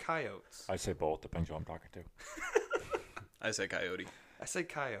coyotes or coyotes? I say both, depends who I'm talking to. I say coyote. I say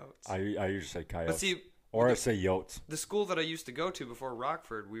coyotes. I usually say coyotes. But see, or I say yotes. the school that I used to go to before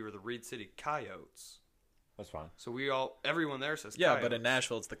Rockford, we were the Reed City Coyotes. That's fine. So everyone there says Yeah, coyotes. but in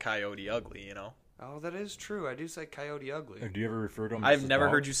Nashville, it's the Coyote Ugly, you know? Oh, that is true. I do say coyote ugly. Do you ever refer to them? I've never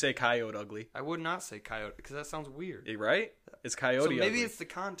heard you say Coyote Ugly. I would not say coyote because that sounds weird. Right? It's Coyote So maybe Ugly. it's the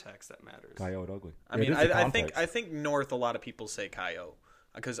context that matters. Coyote ugly. I It mean, is the I context. think north a lot of people say coyote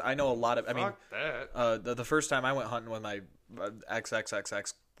because I know a lot of. I mean, Fuck that. the first time I went hunting with my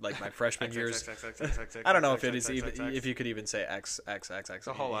XXXX, like my freshman years. I don't know if it is even if you could even say XXXX. It's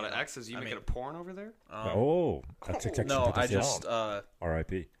a whole lot of X's. You making a porn over there? Oh, that's exactly No, I just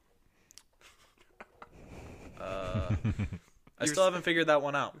R.I.P. I still haven't figured that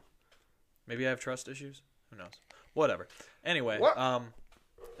one out. Maybe I have trust issues. Who knows? Whatever. Anyway, What?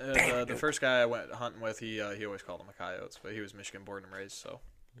 the first guy I went hunting with, he always called them a coyotes, but he was Michigan born and raised, so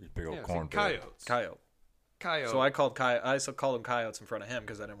Big old Yeah, corn. coyotes. coyote. Coyote. So I still called him coyotes in front of him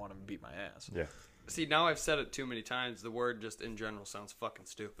because I didn't want him to beat my ass. Yeah, See, now I've said it too many times. The word just in general sounds fucking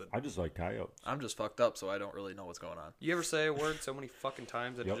stupid. I just like coyotes. I'm just fucked up, so I don't really know what's going on. You ever say a word so many fucking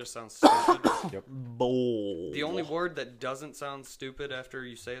times that Yep. it just sounds stupid? Yep. Bull. The only word that doesn't sound stupid after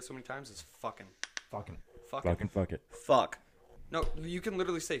you say it so many times is fucking. Fucking. Fucking. Fuck it. Fuck. No, you can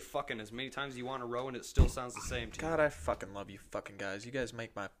literally say fucking as many times as you want in a row and it still sounds the same to you. God, I fucking love you fucking guys. You guys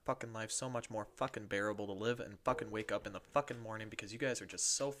make my fucking life so much more fucking bearable to live and fucking wake up in the fucking morning because you guys are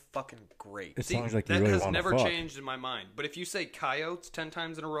just so fucking great. It See, sounds like you that really has want to never fuck. changed in my mind. But if you say coyotes 10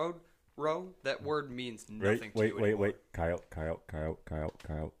 times in a row, that word means nothing Wait, to you wait, anymore. wait. Coyote, coyote, coyote, coyote,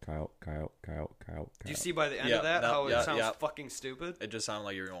 coyote, coyote, coyote, coyote, coyote. Do you see by the end Yeah, of that how yeah, it sounds yeah. fucking stupid? It just sounded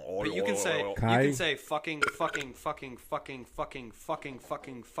like you were going. But you can say Kai- you can say fucking fucking fucking fucking fucking fucking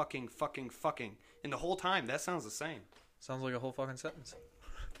fucking fucking fucking fucking, and the whole time that sounds the same. Sounds like a whole fucking sentence.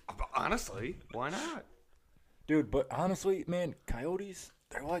 Honestly, why not? Dude, but honestly, man, coyotes,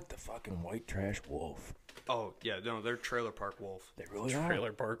 they're like the fucking white trash wolf. Oh yeah, no, they're trailer park wolf. They really are.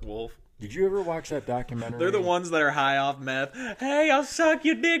 Trailer Park Wolf. Did you ever watch that documentary? They're the ones that are high off meth. Hey, I'll suck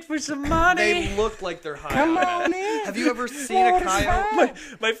your dick for some money. They look like they're high. Come on on that. in. Have you ever seen a coyote?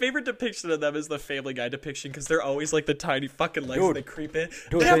 My favorite depiction of them is the Family Guy depiction because they're always like the tiny fucking legs Dude. that they creep in.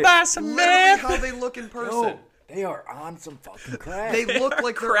 Dude, Can I they- buy some Literally meth? how they look in person. No, they are on some fucking crack. They look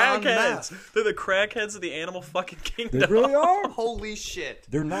like they're on crackheads. meth. They're the crackheads of the animal fucking kingdom. They really are. Holy shit.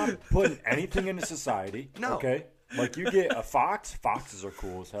 They're not putting anything into society. No. Okay? Like, you get a fox. Foxes are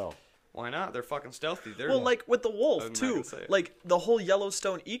cool as hell. Why not? They're fucking stealthy. They're Well, like with the wolf I'm not too. gonna say it. Like the whole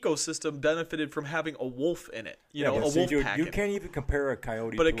Yellowstone ecosystem benefited from having a wolf in it. You know, but a see, wolf dude, pack. you can't even compare a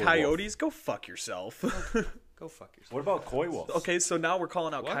coyote But to a wolf. coyotes, go fuck yourself. go fuck yourself. What about coy wolves? Okay, so now we're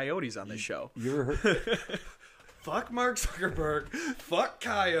calling out What? coyotes on this show. You ever heard? Fuck Mark Zuckerberg. Fuck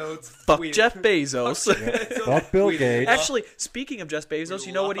coyotes. Fuck We- Jeff Bezos. Fuck Bill Gates. Actually, speaking of Jeff Bezos,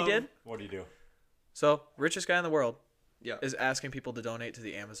 you know what he did? What do you do? So, richest guy in the world Yeah. is asking people to donate to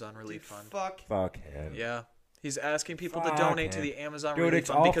the Amazon Relief Fund. Fuck. Fuck him. Yeah. He's asking people to Fuck donate to him. the Amazon Dude, Relief it's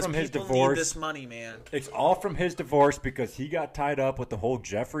Fund all because from his people divorce. need this money, man. It's all from his divorce because he got tied up with the whole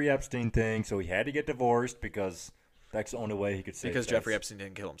Jeffrey Epstein thing, so he had to get divorced because that's the only way he could save Because face. Jeffrey Epstein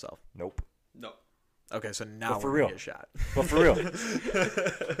didn't kill himself. Nope. No. Okay, so now But for we're real. gonna get shot. But for real.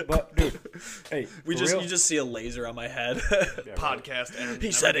 But dude, hey, You for real? just see a laser on my head. Yeah, right. Podcast. And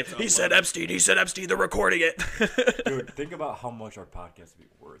He said it. He said Epstein. He said Epstein. They're recording it. Dude, think about how much our podcast would be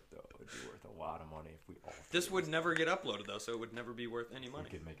worth, though. It'd be worth a lot of money if we all. This would never get uploaded though, so it would never be worth any money.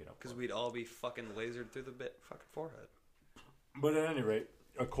 could make it up. Because we'd all be fucking lasered through the fucking forehead. But at any rate,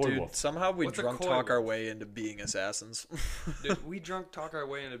 a coy Dude, wolf. somehow we What's a drunk coy talk our wolf? way into being assassins. Dude, we drunk talk our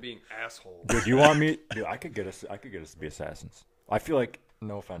way into being assholes. Dude, you want me? Dude, I could get us to be assassins. I feel like,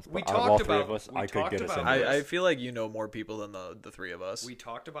 no offense, but We out of all talked three of about- us, we I could talked get us about in. this. I feel like you know more people than the three of us. We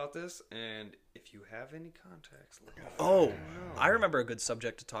talked about this, and if you have any contacts, let me Oh, know. I remember a good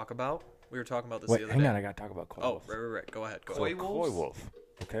subject to talk about. We were talking about this Wait, the other hang day. on, I gotta talk about coy Oh, wolves. right. Go ahead. Go Koi ahead. Coy wolves? wolf.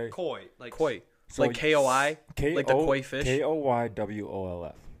 Okay. Koi, like Koi. So like KOI? Like the koi fish?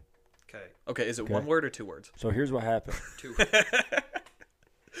 KOYWOLF. Okay, Okay, is it Okay. one word or two words? So here's what happened. two.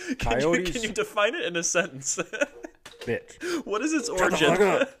 Coyotes. Can you define it in a sentence? Bitch. What is its Shut the origin? fuck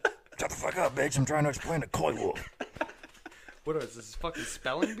up. Shut the fuck up, bitch. I'm trying to explain a coy wolf. What is this? Fucking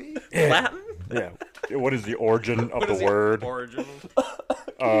spelling bee? Latin? Yeah. What is the origin of What the is the word? origin?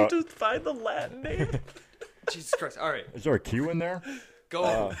 Can you define the Latin name? Jesus Christ! All right, Is there a Q in there?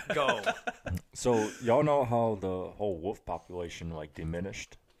 go, go. So y'all know how the whole wolf population like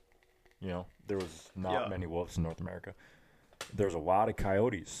diminished. You know, there was not Yeah. many wolves in North America. There's a lot of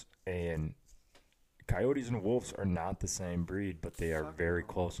coyotes, and coyotes and wolves are not the same breed, but they are very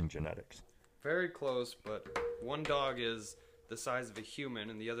close in genetics. Very close, but one dog is the size of a human,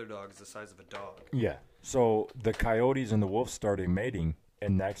 and the other dog is the size of a dog. Yeah. So the coyotes and the wolves started mating,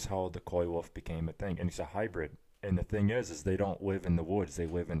 and that's how the coy wolf became a thing. And it's a hybrid. And the thing is they don't live in the woods. They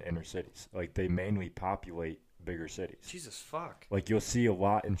live in inner cities. Like, they mainly populate bigger cities. Jesus fuck. Like, you'll see a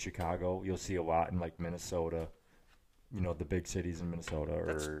lot in Chicago. You'll see a lot in, like, Minnesota. You know, the big cities in Minnesota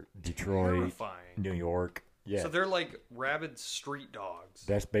or Detroit, Terrifying. New York. Yeah. So they're like rabid street dogs.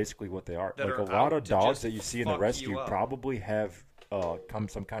 That's basically what they are. That Like, are a lot out of to dogs just that you see in the fuck rescue you up. probably have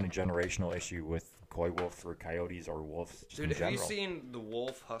some kind of generational issue with coy wolf or coyotes or wolves just in Dude, have you general. seen the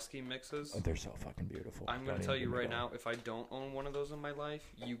wolf husky mixes? Oh, they're so fucking beautiful. I'm going Don't to tell even you get me right going. now, if I don't own one of those in my life,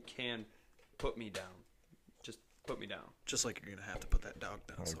 you can put me down. Just put me down. Just like you're gonna have to put that dog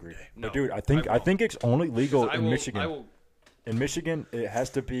down I agree. someday. No, But dude, I I think won't. it's only legal I in will, Michigan. I will. In Michigan, it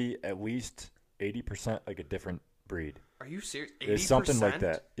has to be at least 80% like a different breed. Are you serious? 80%? It's something like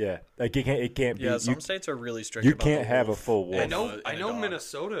that. Yeah, like it can't be. Yeah, you, some states are really strict. you about can't the have a wolf full wolf. I and know. a- I and a know. dog.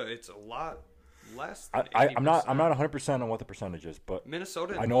 Minnesota, it's a lot less. I, Than I'm not 80%. 100% on what the percentage is, but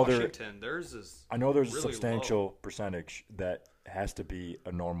Minnesota and I know there- Washington, theirs is. I know there's a really substantial low. percentage that has to be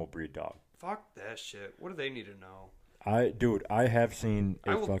a normal breed dog. Fuck that shit. What do they need to know? I have seen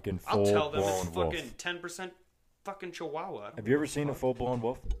a I'll fucking tell full them it's blown wolf. fucking 10% fucking Chihuahua. I don't Have you ever give seen a fuck. full blown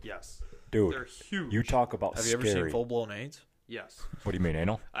wolf? Yes. Dude, They're huge. you talk about Have you ever scary. seen full blown AIDS? Yes. What do you mean,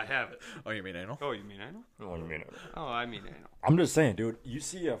 anal? I have it. Oh, you mean anal? Oh, you mean anal? What do you mean? Oh, I mean anal. I'm just saying, dude. You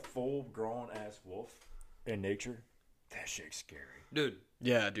see a full grown ass wolf in nature, that shit's scary. Dude,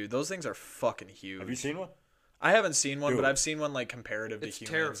 Yeah, dude, those things are fucking huge. Have you seen one? I haven't seen one, Dude. but I've seen one like comparative It's to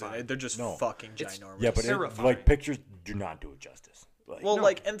humans. terrifying. And they're just No. fucking It's- ginormous. Yeah, but Terrifying. like pictures do not do it justice. Like, well, No.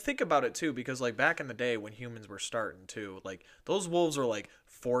 like, and think about it too, because like back in the day when humans were starting too, like those wolves were like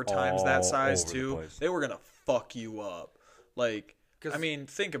 4 times that All size over the too. place. They were gonna fuck you up. Like, 'Cause- I mean,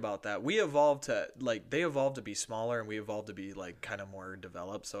 think about that. We evolved to like they evolved to be smaller, and we evolved to be like kind of more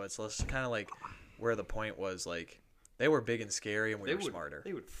developed. So it's less kind of like where the point was like they were big and scary, and we they were would smarter.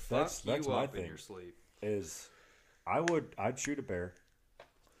 They would fuck That's you my up in thing. your sleep. is I'd shoot a bear.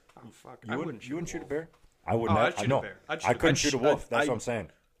 Oh fuck! You I wouldn't shoot a wolf. bear? I would Oh, not. I'd shoot a no, bear. I'd I shoot a couldn't bear. shoot a wolf. That's I- what I'm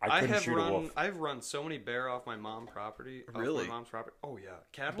saying. I couldn't have shoot a wolf. I've run so many bear off my mom's property. Really? Off my mom's property. Oh yeah.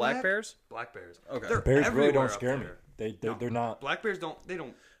 Cadillac? Black bears? Black bears. Okay. They're Bears really everywhere don't up scare me. there. They're not. Black bears don't. They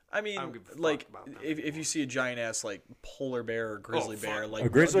don't. I mean, I don't give a fuck like about them if you see a giant ass like polar bear or grizzly fuck. bear, like A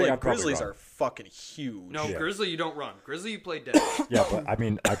grizzly, like I'd probably grizzlies run. are fucking huge. No, Yeah. grizzly, you don't run. Grizzly, you play dead. Yeah, but I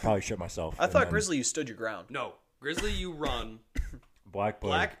mean, I'd probably shit myself. I and thought then grizzly you stood your ground. No, grizzly, you run. Black bear.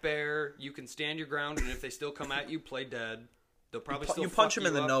 Black bear, you can stand your ground, and if they still come at you, play dead. They'll probably still You punch fuck them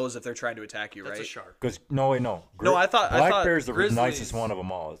in the up. nose if they're trying to attack you, That's right? a shark. Because no, wait, no. No, I thought- Black bear's the Grizzlies- nicest one of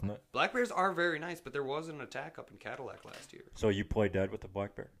them all, isn't it? Black bears are very nice, but there was an attack up in Cadillac last year. So you play dead with the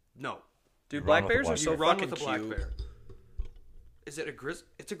black bear? No, Dude, You black run with a bears black are so you run fucking with a black cute. bear. Is it a grizz?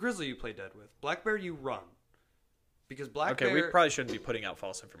 It's a grizzly you play dead with. Black bear, you run. Because black Okay, bear. we probably shouldn't be putting out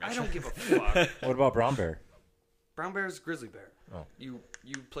false I information. don't give a fuck. What about brown bear? Brown bear is grizzly bear. Oh. You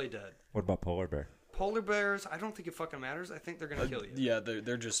play dead. What about polar bear? Polar bears, I don't think it fucking matters. I think they're gonna kill you. Yeah,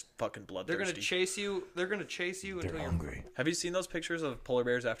 they're just fucking They're bloodthirsty. gonna chase you. They're gonna chase you They're until you're hungry. Have you seen those pictures of polar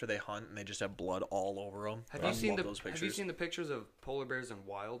bears after they hunt and they just have blood all over them? Have I you seen love the those pictures? Have you seen the pictures of polar bears in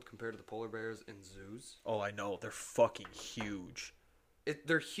wild compared to the polar bears in zoos? Oh, I know. They're fucking huge.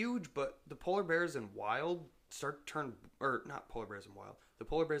 They're huge, but the polar bears in wild start to turn, or not polar bears in wild. The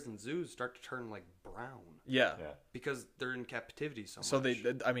polar bears in zoos start to turn like brown Yeah. Yeah. because they're in captivity so So much.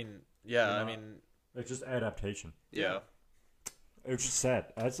 I mean, yeah, They're I not- mean, It's just adaptation. yeah. It's just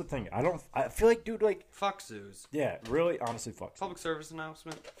sad. That's the thing. I feel like, dude, like, Fuck zoos. yeah, really, honestly, fuck. Public service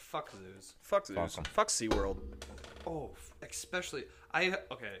announcement. Fuck zoos. Fuck zoos. Fuck 'em. Fuck SeaWorld. Oh, especially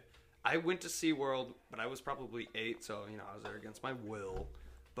I went to SeaWorld, but I was probably 8, so I was there against my will.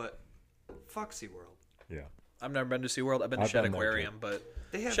 But fuck SeaWorld. Yeah. I've never been to SeaWorld. I've been to I've Shed been there, Aquarium, but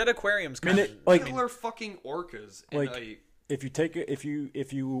They have Shed Aquarium's I mean, kind of it, like, killer fucking orcas in like, a if you take it, if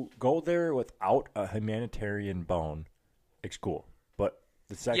you go there without a humanitarian bone, it's cool. But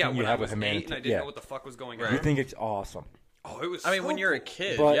the second yeah. you When I have a was 8 and I humanitarian, didn't know what the fuck was going you on. think it's awesome. Oh, it was. I mean, so when you're a cool.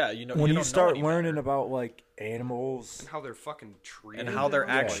 kid, But yeah, you know. when you you don't start know any learning better. about like animals, and how they're fucking treated, and how they're in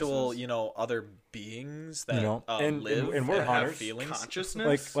other actual, places. other beings that and live and we're and hunters. have feelings.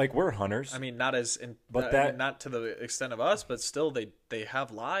 consciousness. like we're hunters. I mean, not as in, But I that- mean, not to the extent of us, but still, they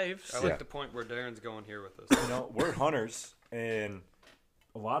have lives. I Yeah. like the point where Darren's going here with this. we're hunters, and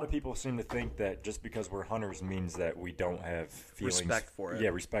a lot of people seem to think that just because we're hunters means that we don't have feelings, Respect for it. Yeah,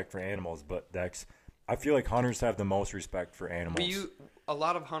 respect for animals. But I feel like hunters have the most respect for animals. A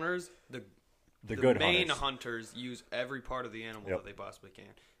lot of hunters, The good main hunters. hunters use every part of the animal Yep. that they possibly can,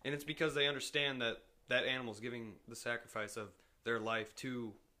 and it's because they understand that that animal's giving the sacrifice of their life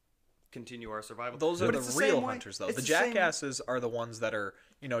to continue our survival. Those are But the it's real same way- hunters, though. it's The same- jackasses are the ones that are,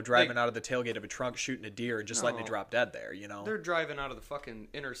 driving out of the tailgate of a trunk, shooting a deer, and just letting it No. drop dead there. They're driving out of the fucking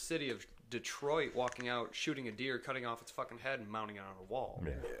inner city of Detroit, walking out, shooting a deer, cutting off its fucking head, and mounting it on a wall.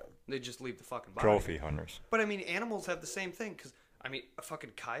 Yeah. They just leave the fucking body. Trophy hunters. But I mean, animals have the same thing. Because I mean, a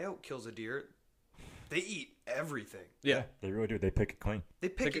fucking coyote kills a deer, they eat everything. Yeah. They really do. They pick it clean. They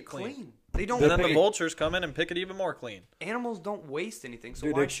pick Pick it it clean. clean. They don't. And then the pick- vultures come in and pick it even more clean. Animals don't waste anything, so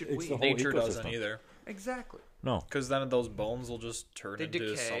Dude, why it's- should it's we? the whole Nature doesn't ecosystem. either. Exactly. No. Because then those bones will just turn They into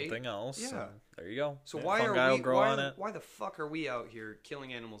decay. something else. Yeah. And there you go. So Yeah. why Fungi are will we? grow on it. Why the fuck are we out here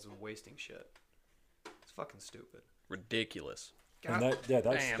killing animals and wasting shit? It's fucking stupid. Ridiculous. And that's damn,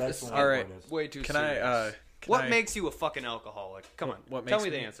 that's this is the All right. one it is. way too Can serious. I? What makes you a fucking alcoholic? Come on, what tell makes me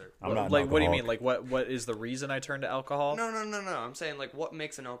the me- answer. I'm not an Like, what do you mean? alcoholic. Like, what is the reason I turned to alcohol? No. I'm saying like, what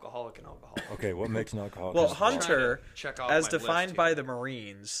makes an alcoholic an alcoholic? Okay, what makes an alcoholic? Well, Just water. Hunter, Trying to check off as my defined list by here. the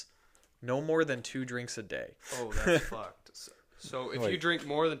Marines, no more than 2 drinks a day. Oh, that's fucked. So if you Wait. drink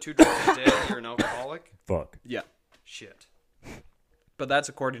more than 2 drinks a day, you're an alcoholic. Fuck. Yeah, Shit. but that's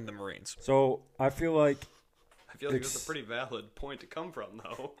according to the Marines. So I feel like I feel like that's a pretty valid point to come from,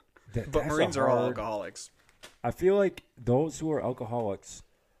 though. But that's a Marines are all hard- alcoholics. I feel like those who are alcoholics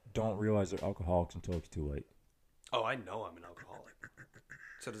don't realize they're alcoholics until it's too late. Oh, I know I'm an alcoholic.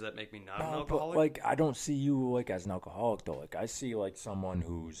 So does that make me not an No, alcoholic? but like I don't see you like as an alcoholic though. Like I see like someone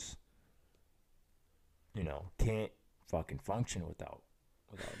who's, can't fucking function without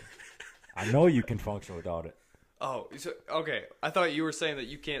it. I know you can function without it. Oh, so, okay. I thought you were saying that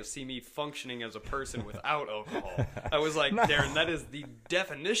you can't see me functioning as a person without alcohol. I was like, No. Darren, that is the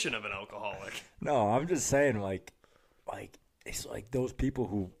definition of an alcoholic. No, I'm just saying like it's like those people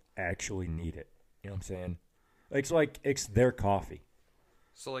who actually need it. You know what I'm saying? It's their coffee.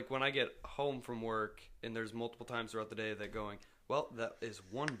 So, like, when I get home from work and there's multiple times throughout the day that going, well, that is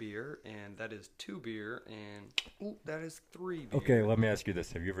 1 beer, and that is 2 beer, and ooh, that is 3 beer. Okay, let me ask you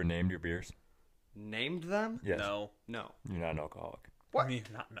this: have you ever named your beers? Named them? Yes. No, No. You're not an alcoholic. What? I mean,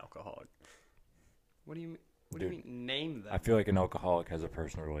 not an alcoholic. What do you mean? What do you Dude, mean name them? I feel like an alcoholic has a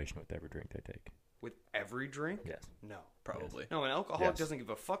personal relation with every drink they take. With every drink? Yes. No. Probably. No, an alcoholic Yes. doesn't give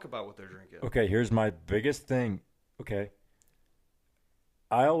a fuck about what they're drinking. Okay, here's my biggest thing. Okay.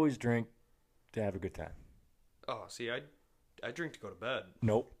 I always drink to have a good time. Oh, see, I drink to go to bed.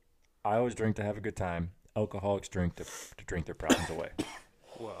 Nope. I always drink to have a good time. Alcoholics drink to drink their problems away.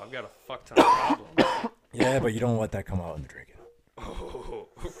 Well, I've got a fuck ton of problems. Yeah, but you don't let that come out in the drinking. Oh,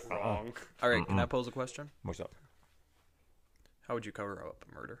 wrong. All right, can I pose a question? What's up? How would you cover up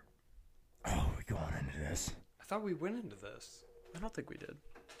a murder? Oh, we going into this. I thought we went into this. I don't think we did.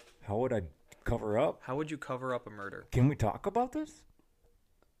 How would I cover up? How would you cover up a murder? Can we talk about this?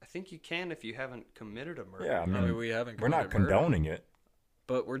 I think you can if you haven't committed a murder. Yeah, I I mean, mean, we haven't. we're not committed murder, condoning it.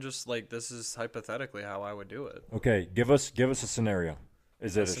 but we're just like, this is hypothetically how I would do it. Okay, give us a scenario.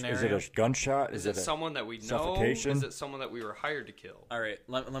 Is it scenario? a gunshot? Is it someone that we know? suffocation? Is it someone that we were hired to kill? All right,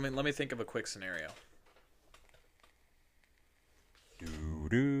 let me think of a quick scenario. Do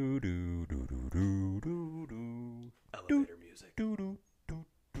do do do do do do do. Elevator music. Do do do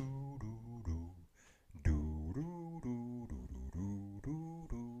do do do. Do do do do do do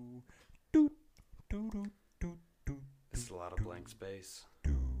do. Do do do do do. This is a lot of blank space.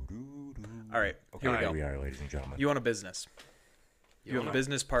 Do do do. All right, Okay, here we here go. we are, ladies and gentlemen. You own a business. You have a wanna-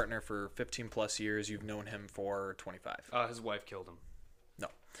 business partner for 15 plus years. You've known him for 25. His wife killed him. No.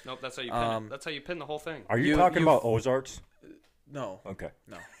 Nope, that's how you pin it. That's how you pin the whole thing. Are you you- talking you- about Ozarks? No. Okay.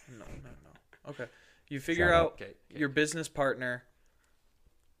 No. Okay. You figure Shut out up. Okay. your business partner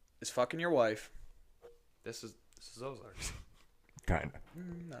is fucking your wife. This is Ozarks. Kind of.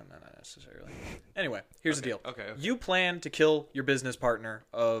 No, not necessarily. Anyway, here's the deal. Okay. You plan to kill your business partner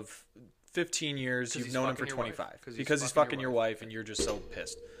of 15 years. 'Cause You've he's known him for fucking your wife. 25. 'Cause he's Because he's fucking fucking your your wife and you're just so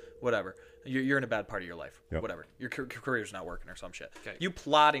pissed. Whatever. You're in a bad part of your life. Yep. Whatever. Your career's not working or some shit. Okay. You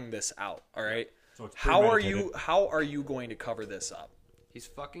plotting this out, all right? So it's How are premeditated. you going to cover this up? He's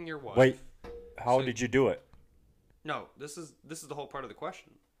fucking your wife. Wait. How So- did you do it? No, this is the whole part of the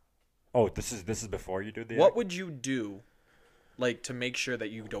question. Oh, this is before you do the What act? would you do like to make sure that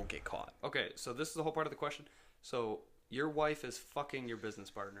you don't get caught? Okay, so this is the whole part of the question. So your wife is fucking your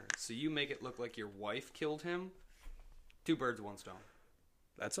business partner. So you make it look like your wife killed him. 2 birds, 1 stone.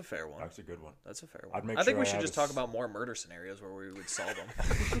 That's a fair one. That's a good one. That's a fair I'd one. make I think sure we I should have just a talk s- about more murder scenarios where we would solve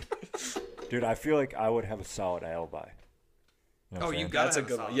them. Dude, I feel like I would have a solid alibi. You know Oh, what I'm you saying? got That's a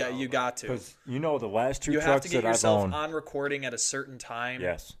good one. Yeah, you got to. Because you know the last 2 You have trucks to get that I've yourself owned. on recording at a certain time.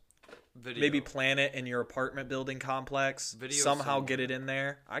 Yes. Video. maybe plant it in your apartment building complex. Video somehow somewhere. get it in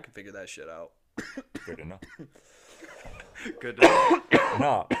there. I can figure that shit out. Good enough. Good.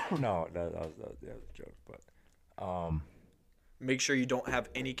 No, that was a joke. But Make sure you don't have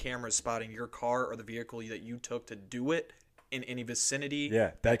any cameras spotting your car or the vehicle that you took to do it in any vicinity.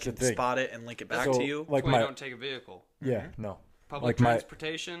 yeah, that's the Can thing. spot it and link it back So, to you. like That's why you my don't take a vehicle. yeah, no, Public like my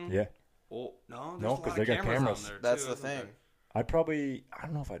transportation. yeah. Well, no, there's No, a lot 'cause of they got cameras cameras. on there That's too, the isn't thing. there? I'd probably I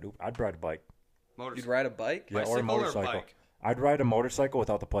don't know if I do. I'd ride a bike. You'd ride a bike Yeah, or a Bicycle or motorcycle. bike? I'd ride a motorcycle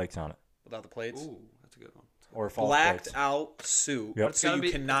without the plates on it, without the plates. Ooh, that's a good one. or false Blacked plates. out suit, Yep. so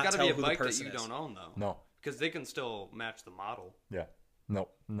you cannot it's tell gotta be who a the bike that person you is. don't own though. No, Because they can still match the model. yeah, no,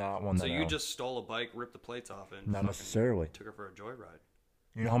 not one So that I you own. just stole a bike, ripped the plates off, and Not fucking necessarily. took her for a joyride.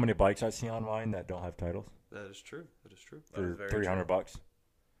 You know how many bikes I see online that don't have titles That is true. That is true. That is for very $300?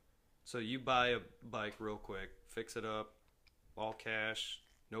 So you buy a bike real quick, fix it up, all cash,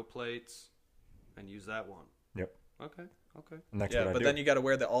 no plates, and use that one. Yep. Okay. And that's Yeah, what I but do. then you got to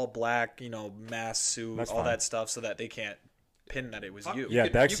wear the all black, mask suit, That's all fine. that stuff, so that they can't pin that it was Fuck, you. Yeah,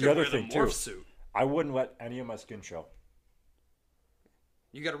 that's you the could other wear thing, the too. morph Suit. I wouldn't let any of my skin show.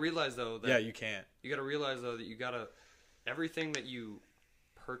 You got to realize though that Yeah, you can't. you got to realize though that you got to everything that you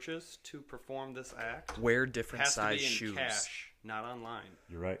purchase to perform this act Wear different has to size be in shoes. cash, not online.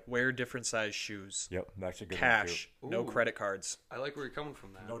 You're right. Wear different size shoes. Yep, that's a good Cash, one no Ooh. credit cards. I like where you're coming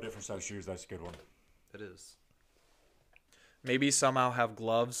from. That too. No different size shoes. That's a good one. it is. Maybe somehow have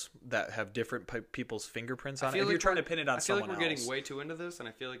gloves that have different people's fingerprints on it. If you're trying to pin it on I feel someone like we're else. getting way too into this, and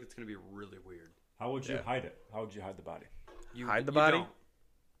I feel like it's going to be really weird. How would you Yeah. hide it? How would you hide the body? You Hide the you body? don't.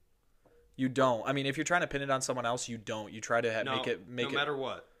 You don't. I mean, if you're trying to pin it on someone else, you don't. You try to No, make it. no matter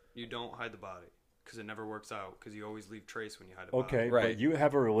what, you don't hide the body because it never works out. Because you always leave trace when you hide a body. Okay, Right. but you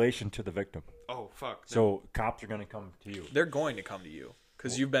have a relation to the victim, Oh fuck. so cops are going to come to you. They're going to come to you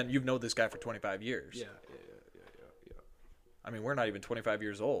because you've known this guy for 25 years. Yeah. I mean, we're not even 25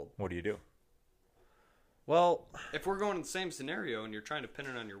 years old. What do you do? Well, If we're going in the same scenario and you're trying to pin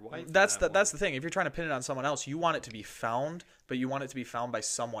it on your wife, that's the thing. If you're trying to pin it on someone else, you want it to be found, but you want it to be found by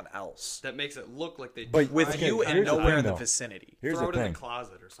someone else that makes it look like they But tried with Okay, you and here's the nowhere thing, in the though. vicinity. Here's throw the it in thing. the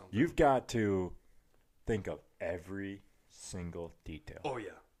closet or something. You've got to think of every single detail. Oh yeah.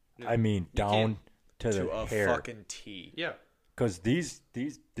 No, I mean, you down can't- to To the a hair. fucking T. Yeah. Because these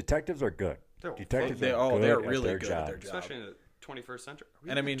detectives are good. They're Detectives They're are good they're at really their good job. at their job. Especially in the 21st century. Are we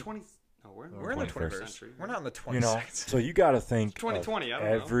And I in the mean- 20? No, we're in the We're in the 21st 21st. century. We're not in the 22nd. You know, so you got to think 2020, I of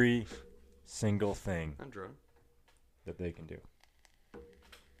don't know. every single thing I'm drunk. that they can do.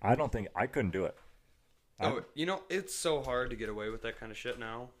 I don't think I couldn't do it. Oh, it's so hard to get away with that kind of shit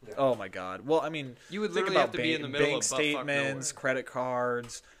now. Oh my God. Well, I mean, You would think literally about have to be in the middle bank of buttfuck statements, nowhere. credit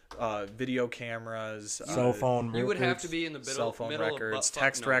cards, video cameras, Cell phone. You would have records. to be in the middle, cell phone middle records, of buttfuck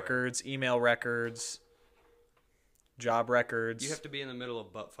text nowhere. records, email records, job records, You have to be in the middle of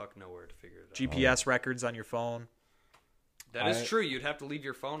buttfuck nowhere to figure it out. GPS records on your phone. That is I- true. You'd have to leave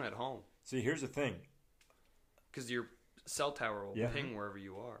your phone at home See, here's the thing. because your cell tower will Yeah. ping wherever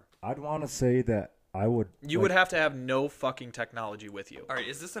you are. I'd want to say that I would. You would have to have no fucking technology with you. All right,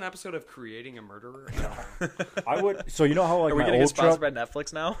 is this an episode of Creating a Murderer? I don't know. I would. So you know how like Are we my gonna get old sponsored truck, by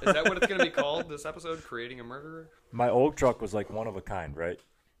Netflix now? Is that what it's going to be called? This episode, Creating a Murderer? my old truck was like one of a kind, right?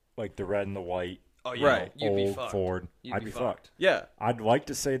 Like the red and the white. Oh yeah, Right. You'd be old fucked. Ford. You'd I'd be fucked. Yeah. I'd like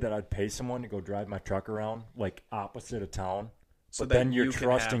to say that I'd pay someone to go drive my truck around, like opposite of town. So But that then you're you can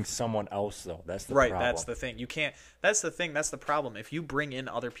trusting have- someone else, though. That's the Right, problem. that's the thing. You can't. That's the thing. That's the problem. If you bring in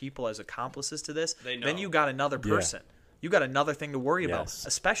other people as accomplices to this, They then know. you got another Yeah. person. You got another thing to worry about, Yes.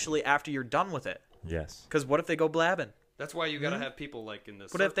 especially after you're done with it. Yes. Because what if they go blabbing? That's why you got to have people like in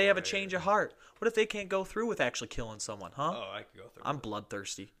this. What if they circle have a right change here. of heart? What if they can't go through with actually killing someone? Huh? Oh, I could go through. I'm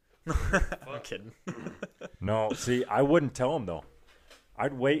bloodthirsty. I'm kidding. No, see, I wouldn't tell them, though.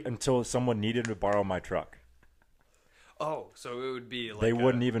 I'd wait until someone needed to borrow my truck. Oh, so it would be like They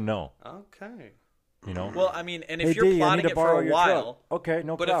wouldn't even know, Okay. you know? Well, I mean, and hey, if you're D, I need plotting to it borrow for a your while, truck. Okay,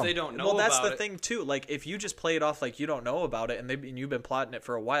 no But problem. if they don't know well, that's about the it, thing too. Like, if you just play it off like you don't know about it, and you've been plotting it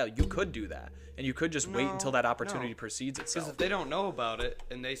for a while, you could do that, and you could just wait No, until that opportunity no. precedes Because itself. if they don't know about it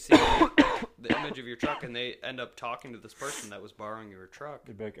and they see the image of your truck and they end up talking to this person that was borrowing your truck,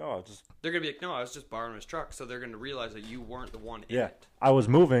 They'd be like, oh, just they're gonna be like, "No, I was just borrowing his truck." So they're gonna realize that you weren't the one in yeah. it. I was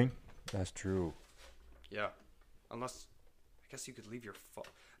moving. That's true. Yeah. Unless, I guess you could leave your phone.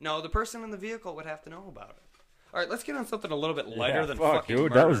 No, the person in the vehicle would have to know about it. All right, let's get on something a little bit lighter Yeah, than fuck, fucking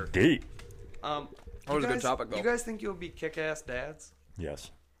dude. murder. That was deep. That was a good topic, though. You guys think you'll be kick-ass dads?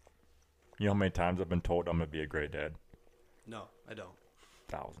 Yes. You know how many times I've been told I'm gonna be a great dad? No, I don't.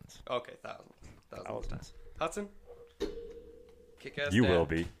 Thousands. Okay, thousands. Thousands. Hudson? Kick-ass You dad? will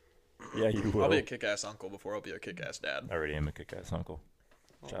be. Yeah, you will. I'll be a kick-ass uncle before I'll be a kick-ass dad. I already am a kick-ass uncle.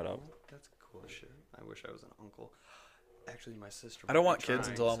 Shout out. That's cool as shit. I wish I was an uncle. Actually, my sister. I don't might want be kids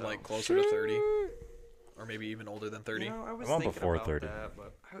trying, until I'm so- like closer to 30, or maybe even older than 30. You know, I was I want thinking before about 30. that,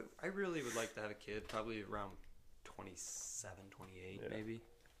 but I really would like to have a kid, probably around 27, 28, Yeah. maybe.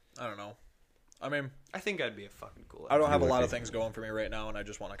 I don't know. I mean, I think I'd be a fucking cool. I don't have a would lot be. of things going for me right now, and I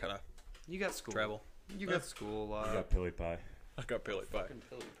just want to kind of You got school. travel. You got school. You got Pilly Pie. I got Pilly Pie. fucking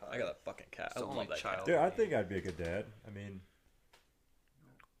Pilly Pie. I got a fucking cat. It's I the love only that child. cat. Dude, I think I'd be a good dad. I mean,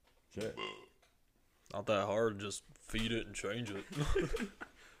 shit. Not that hard. Just feed it and change it.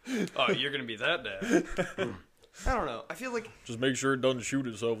 Oh, you're gonna be that dad. I don't know. I feel like Just make sure it doesn't shoot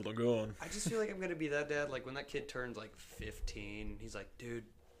itself with a gun. I just feel like I'm gonna be that dad. Like when that kid turns like 15, he's like, dude,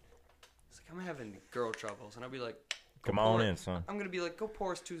 he's like, I'm having girl troubles, and I'll be like, Come on in, son. I'm gonna be like, go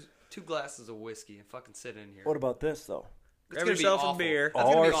pour us two glasses of whiskey and fucking sit in here. What about this, though? It's Grab gonna be yourself a awful. beer. That's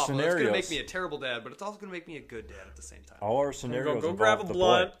gonna All be our awful. It's gonna make scenarios- me a terrible dad, but it's also gonna make me a good dad at the same time. All our scenarios Go grab a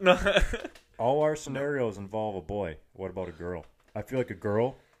involve the boy. blunt. All our scenarios involve a boy. What about a girl? I feel like a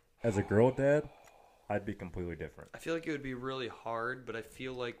girl, as a girl dad, I'd be completely different. I feel like it would be really hard, but I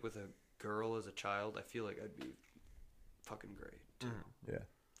feel like with a girl as a child, I feel like I'd be fucking great. Too. Yeah.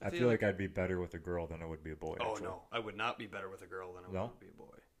 I I feel feel like- like I'd be better with a girl than I would be a boy. Oh actually. no, I would not be better with a girl than I No? would be a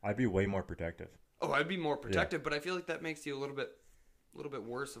boy. I'd be way more protective. Oh, I'd be more protective, but I feel like that makes you a little bit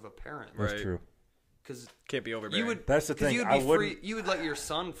worse of a parent. That's Right. true. Because Can't be overbearing. you would. That's the 'cause thing, You'd I be wouldn't- free. You would let your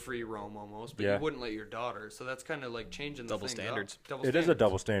son free roam almost, but Yeah. you wouldn't let your daughter. So that's kind of like changing the Double things up. standards. Double It is a standards.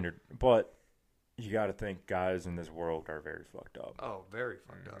 double standard, but you got to think guys in this world are very fucked up. Oh, very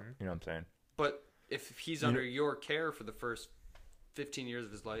fucked up. You know what I'm saying? But if he's under your care for the first 15 years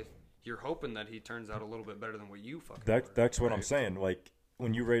of his life, you're hoping that he turns out a little bit better than what you fucking. were, That's what I'm right? saying. Like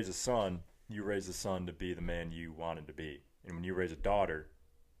when you raise a son, you raise a son to be the man you wanted to be, and when you raise a daughter,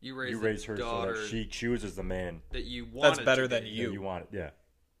 You raise, you the raise her so daughter that she chooses the man that you wanted. That's better to than be. you. that you want. Yeah,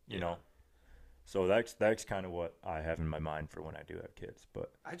 you Yeah. know. So that's kind of what I have in my mind for when I do have kids.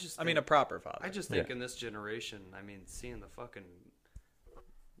 But I just. I mean, a think- proper father. I just think Yeah. in this generation, I mean, seeing the fucking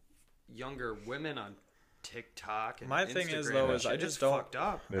younger women on TikTok and My thing is, Instagram though, and is I shit, just it's don't- fucked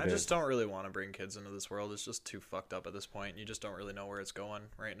up. It I is. just don't really want to bring kids into this world. It's just too fucked up at this point. You just don't really know where it's going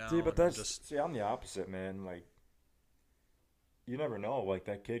right now. see, but and that's just see, I'm the opposite, man. Like you never know. Like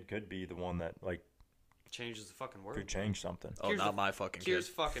that kid could be the one that like Changes the fucking world. could change something. oh, Here's not the- my fucking Here's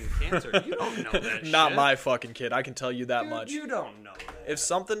kid. fucking cancer. You don't know that shit. Not my fucking kid. I can tell you that Dude, much. You don't know that. If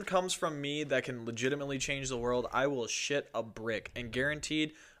something comes from me that can legitimately change the world, I will shit a brick, and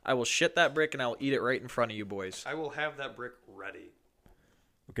guaranteed, I will shit that brick and I will eat it right in front of you boys. I will have that brick ready.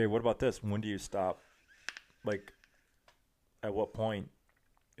 Okay, what about this? When do you stop? Like, at what point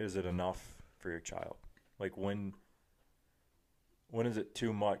is it enough for your child? Like, when is it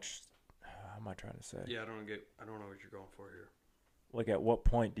too much? How am I trying to say? Yeah, I don't know what you're going for here. Like, at what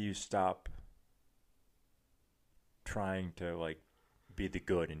point do you stop trying to, like, be the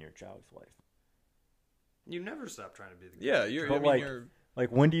good in your child's life? You never stop trying to be the good. Yeah, you're. But I mean, like- you're. Like,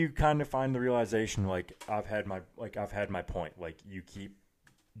 when do you kind of find the realization, like, I've had my point. Like, you keep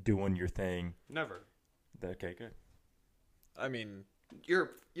doing your thing. Never. Okay, good. I mean, You're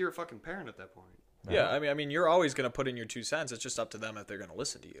a fucking parent at that point. yeah. I mean, you're always gonna put in your 2 cents. It's just up to them if they're gonna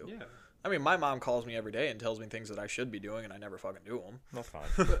listen to you. Yeah. I mean, my mom calls me every day and tells me things that I should be doing, and I never fucking do them. That's fine.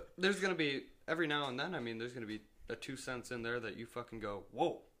 But there's gonna be every now and then. I mean, there's gonna be a 2 cents in there that you fucking go,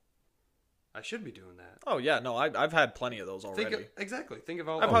 whoa, I should be doing that. Oh yeah, no, I've had plenty of those already. Think of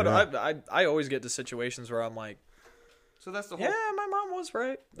all. I've that. had, I always get to situations where I'm like, So that's the whole. yeah, my mom was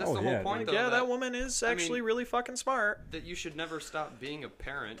right. That's Oh, the yeah, whole point. Like, Though, yeah, that woman is actually really fucking smart. that you should never stop being a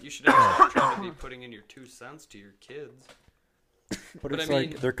parent. You should never stop trying to be putting in your 2 cents to your kids. But But it's I like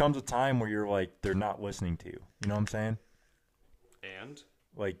mean- there comes a time where you're like they're not listening to you. You know what I'm saying? And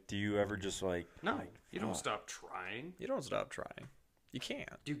Like, do you ever just like no, like, you don't fuck. stop trying. You don't stop trying. You can't.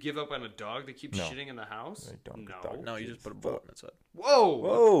 Do you give up on a dog that keeps No. shitting in the house? I don't No. get dog. No, you just put a bullet in its head. Whoa!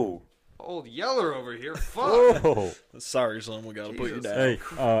 Whoa! Old Yeller over here. Fuck. Whoa! Sorry, son, we gotta put you Jesus.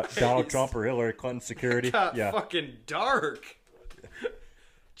 down. Hey, Donald Trump or Hillary Clinton security? Got Yeah. fucking dark.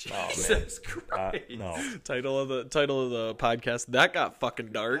 Jesus Christ. No. Title of the podcast. That got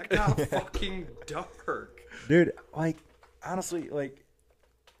fucking dark. That got fucking dark. Dude, like, honestly, like,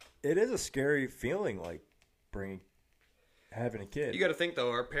 it is a scary feeling, like, having a kid. You got to think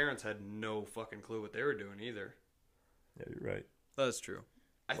though, our parents had no fucking clue what they were doing either. Yeah, you're right. That's true.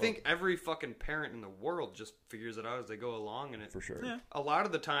 I think every fucking parent in the world just figures it out as they go along, and it For sure. Yeah. a lot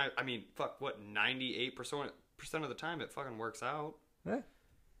of the time. I mean, fuck, what 98% of the time it fucking works out. Yeah.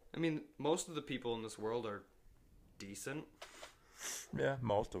 I mean, most of the people in this world are decent. Yeah,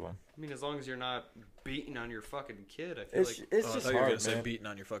 most of them. I mean, as long as you're not beating on your fucking kid, I feel It's like. it's I just thought you were hard, gonna say man. beating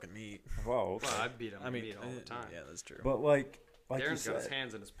on your fucking meat. Wow. Okay. Well, I beat him. I mean, meat all the time. yeah, that's true. But like you Darren's got his said,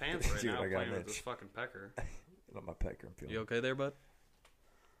 hands in his pants right Dude, now I got playing an with this itch. fucking pecker. let my pecker and You okay there, bud?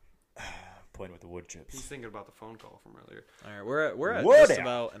 playing with the wood He's chips. thinking about the phone call from earlier. All right, we're at What just a-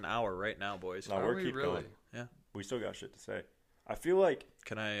 about an hour right now, boys. No, Are we're we keep really? going. Yeah. We still got shit to say. I feel like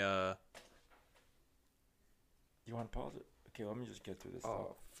Can I? you want to pause it. Okay, let me just get through this.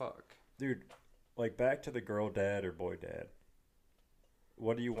 Oh, thought. fuck. Dude, like back to the girl dad or boy dad.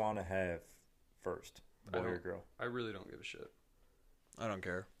 What do you want to have first, I boy or don't- girl? I really don't give a shit. I don't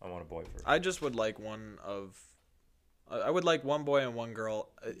care. I want a boy first. I just would like one of. I would like one boy and one girl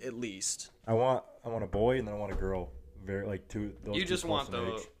at least. I want a boy and then I want a girl. Very like two. Those You two just close want in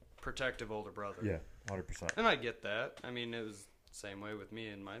the age. protective older brother. Yeah, 100%. And I get that. I mean, it was the same way with me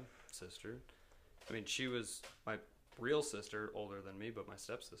and my sister. I mean, she was my real sister, older than me, but my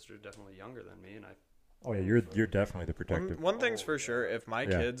stepsister definitely younger than me, and I. Oh yeah, you're definitely the protective. One thing's for sure: if my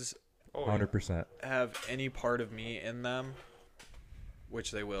Yeah. kids Oh, yeah. 100%. have any part of me in them,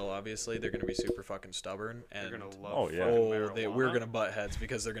 which they will, obviously, they're gonna be super fucking stubborn, and They're gonna love. Oh, yeah. fucking we're marijuana. gonna butt heads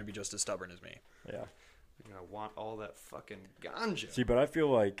because they're gonna be just as stubborn as me. Yeah. They're gonna want all that fucking ganja. See, but I feel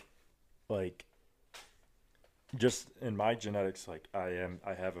like just in my genetics, like I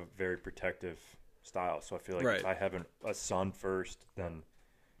have a very protective style. So I feel like Right. if I have a son first, then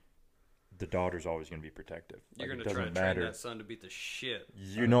the daughter's always going to be protective. You're Like, it gonna try to doesn't train matter. that son to beat the shit.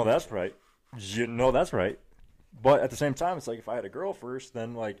 You know that's right. You know that's right. But at the same time, it's like if I had a girl first,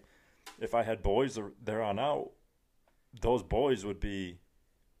 then like if I had boys there on out, those boys would be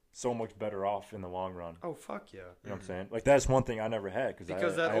so much better off in the long run. Oh fuck yeah! You know what I'm saying? Like that's one thing I never had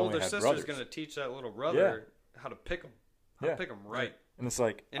Because I that only older had sister's brothers. gonna teach that little brother how to pick them, Yeah. pick them right. And it's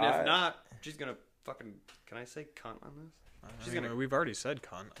like And if not, she's gonna fucking. Can I say cunt on this? She's gonna- We've already said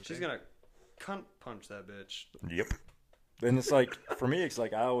cunt. I She's think. gonna cunt punch that bitch. Yep. And it's like for me, it's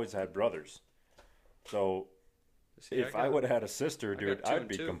like I always had brothers. So See, if I would have had a sister, got dude, 2 I'd and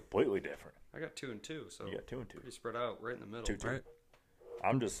be 2. completely different. I got 2 and 2, so You got 2 and 2. pretty spread out, right in the middle. 2, 2. Right.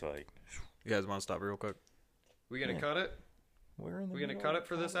 I'm just like, You guys want to stop real quick? We gonna Yeah. cut it? we're in the We gonna middle cut of it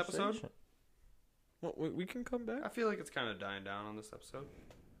for this episode? conversation. Well, we can come back. I feel like it's kind of dying down on this episode.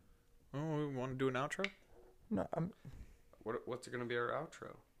 Oh, we want to do an outro. No, What's gonna be our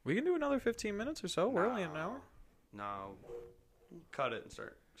outro? We can do another 15 minutes or so. We're only an hour. No, cut it and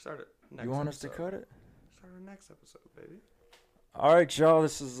start it. Next you want us to episode. cut it? Start our next episode, baby. All right, y'all.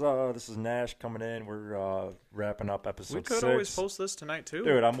 This is Nash coming in. We're wrapping up episode We could 6. always post this tonight too.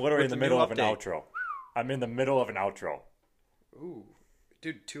 Dude, I'm literally in With the the middle new of an update. outro. I'm in the middle of an outro. Ooh,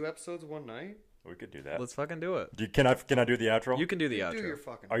 dude, 2 episodes one night. We could do that. Let's fucking do it. Can I do the outro? You can do the You outro. do your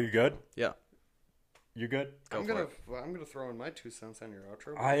fucking. Are you good? Yeah. You good? I'm for gonna throw in my 2 cents on your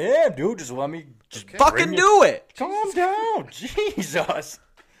outro. I am, dude. Just let me Okay. Fucking bring do it. Calm down, Jesus.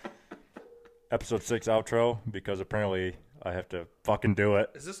 Episode 6 outro because apparently I have to fucking do it.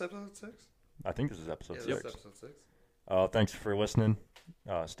 Is this episode 6? I think this is episode Yeah, 6. this is episode 6. Thanks for listening.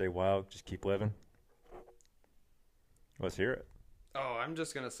 Stay wild. Just keep living. Let's hear it. Oh, I'm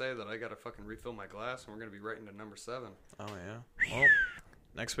just gonna say that I gotta fucking refill my glass, and we're gonna be right into number 7. Oh yeah. Well,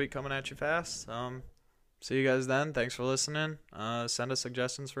 next week coming at you fast. See you guys then. Thanks for listening. Send us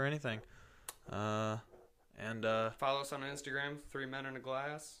suggestions for anything. And Follow us on Instagram, 3 Men in a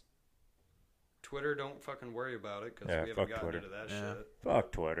Glass. Twitter, don't fucking worry about it because Yeah, we haven't fuck gotten Twitter. into that Yeah. shit.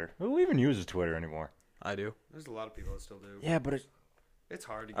 Fuck Twitter. Who even uses Twitter anymore? I do. There's a lot of people that still do. Yeah, but It's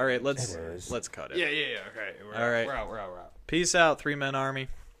hard to. All right, get let's It is. cut it. Yeah. Okay. All right. We're out. Peace out, 3 Men Army.